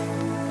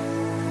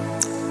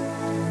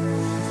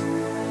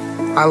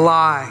 I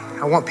lie.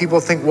 I want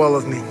people to think well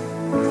of me.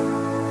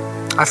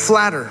 I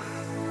flatter.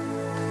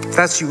 If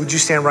that's you, would you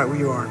stand right where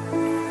you are?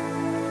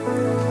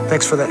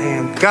 Thanks for that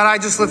hand. God, I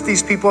just lift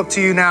these people up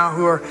to you now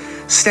who are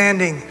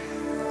standing,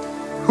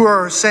 who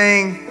are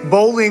saying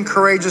boldly and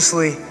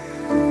courageously,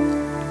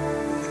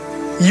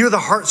 you're the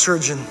heart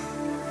surgeon.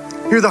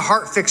 You're the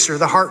heart fixer,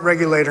 the heart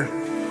regulator.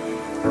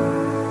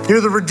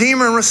 You're the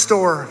redeemer and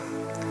restorer.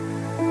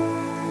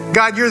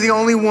 God, you're the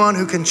only one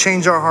who can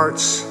change our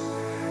hearts.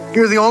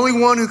 You're the only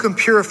one who can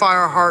purify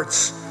our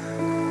hearts.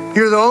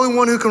 You're the only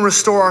one who can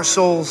restore our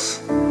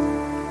souls.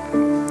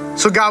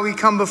 So God, we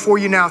come before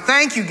you now.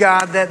 Thank you,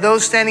 God, that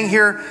those standing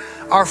here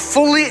are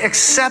fully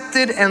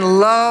accepted and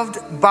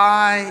loved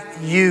by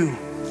you.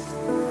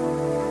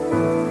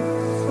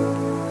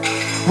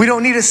 We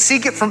don't need to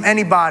seek it from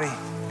anybody,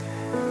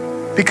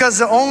 because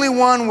the only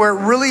one where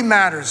it really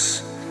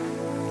matters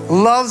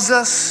loves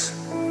us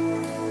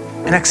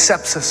and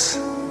accepts us.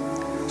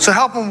 So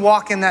help them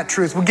walk in that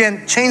truth.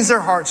 Again, change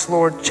their hearts,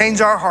 Lord.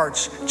 Change our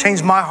hearts.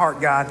 Change my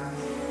heart, God.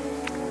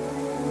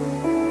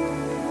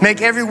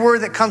 Make every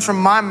word that comes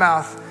from my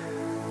mouth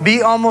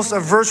be almost a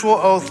virtual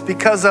oath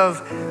because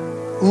of,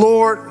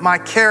 Lord, my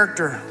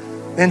character,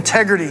 the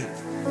integrity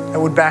that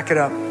would back it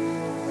up.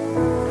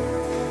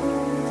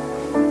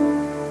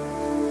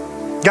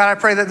 God, I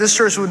pray that this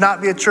church would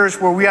not be a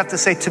church where we have to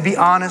say, to be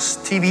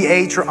honest,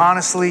 TBH, or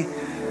honestly,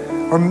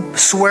 or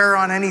swear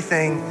on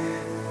anything,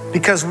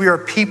 because we are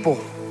people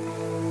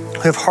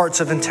who have hearts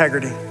of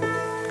integrity,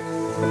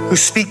 who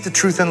speak the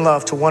truth in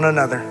love to one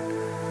another,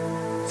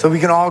 so we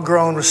can all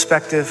grow in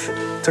respective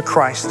to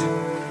Christ.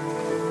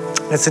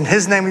 And it's in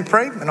his name we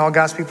pray, and all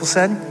God's people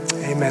said,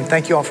 amen.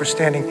 Thank you all for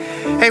standing.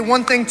 Hey,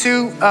 one thing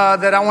too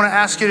that I want to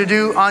ask you to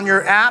do on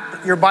your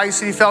app, your Bayou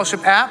City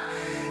Fellowship app,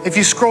 if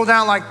you scroll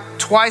down like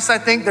twice, I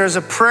think, there's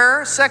a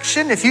prayer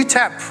section. If you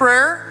tap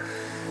prayer,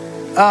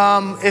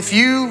 if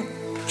you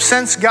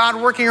sense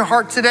God working your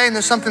heart today and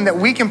there's something that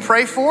we can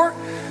pray for,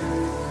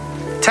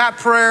 tap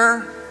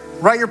prayer,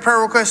 write your prayer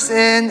request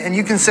in, and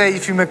you can say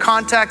if you've been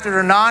contacted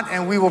or not,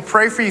 and we will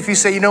pray for you. If you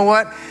say, you know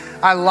what,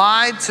 I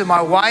lied to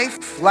my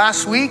wife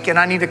last week and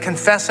I need to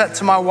confess that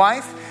to my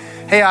wife,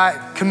 hey,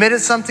 I committed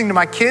something to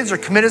my kids or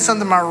committed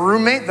something to my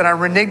roommate that I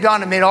reneged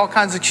on and made all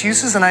kinds of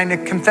excuses, and I need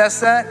to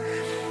confess that.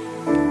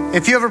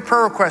 If you have a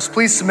prayer request,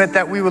 please submit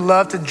that. We would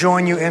love to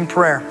join you in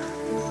prayer.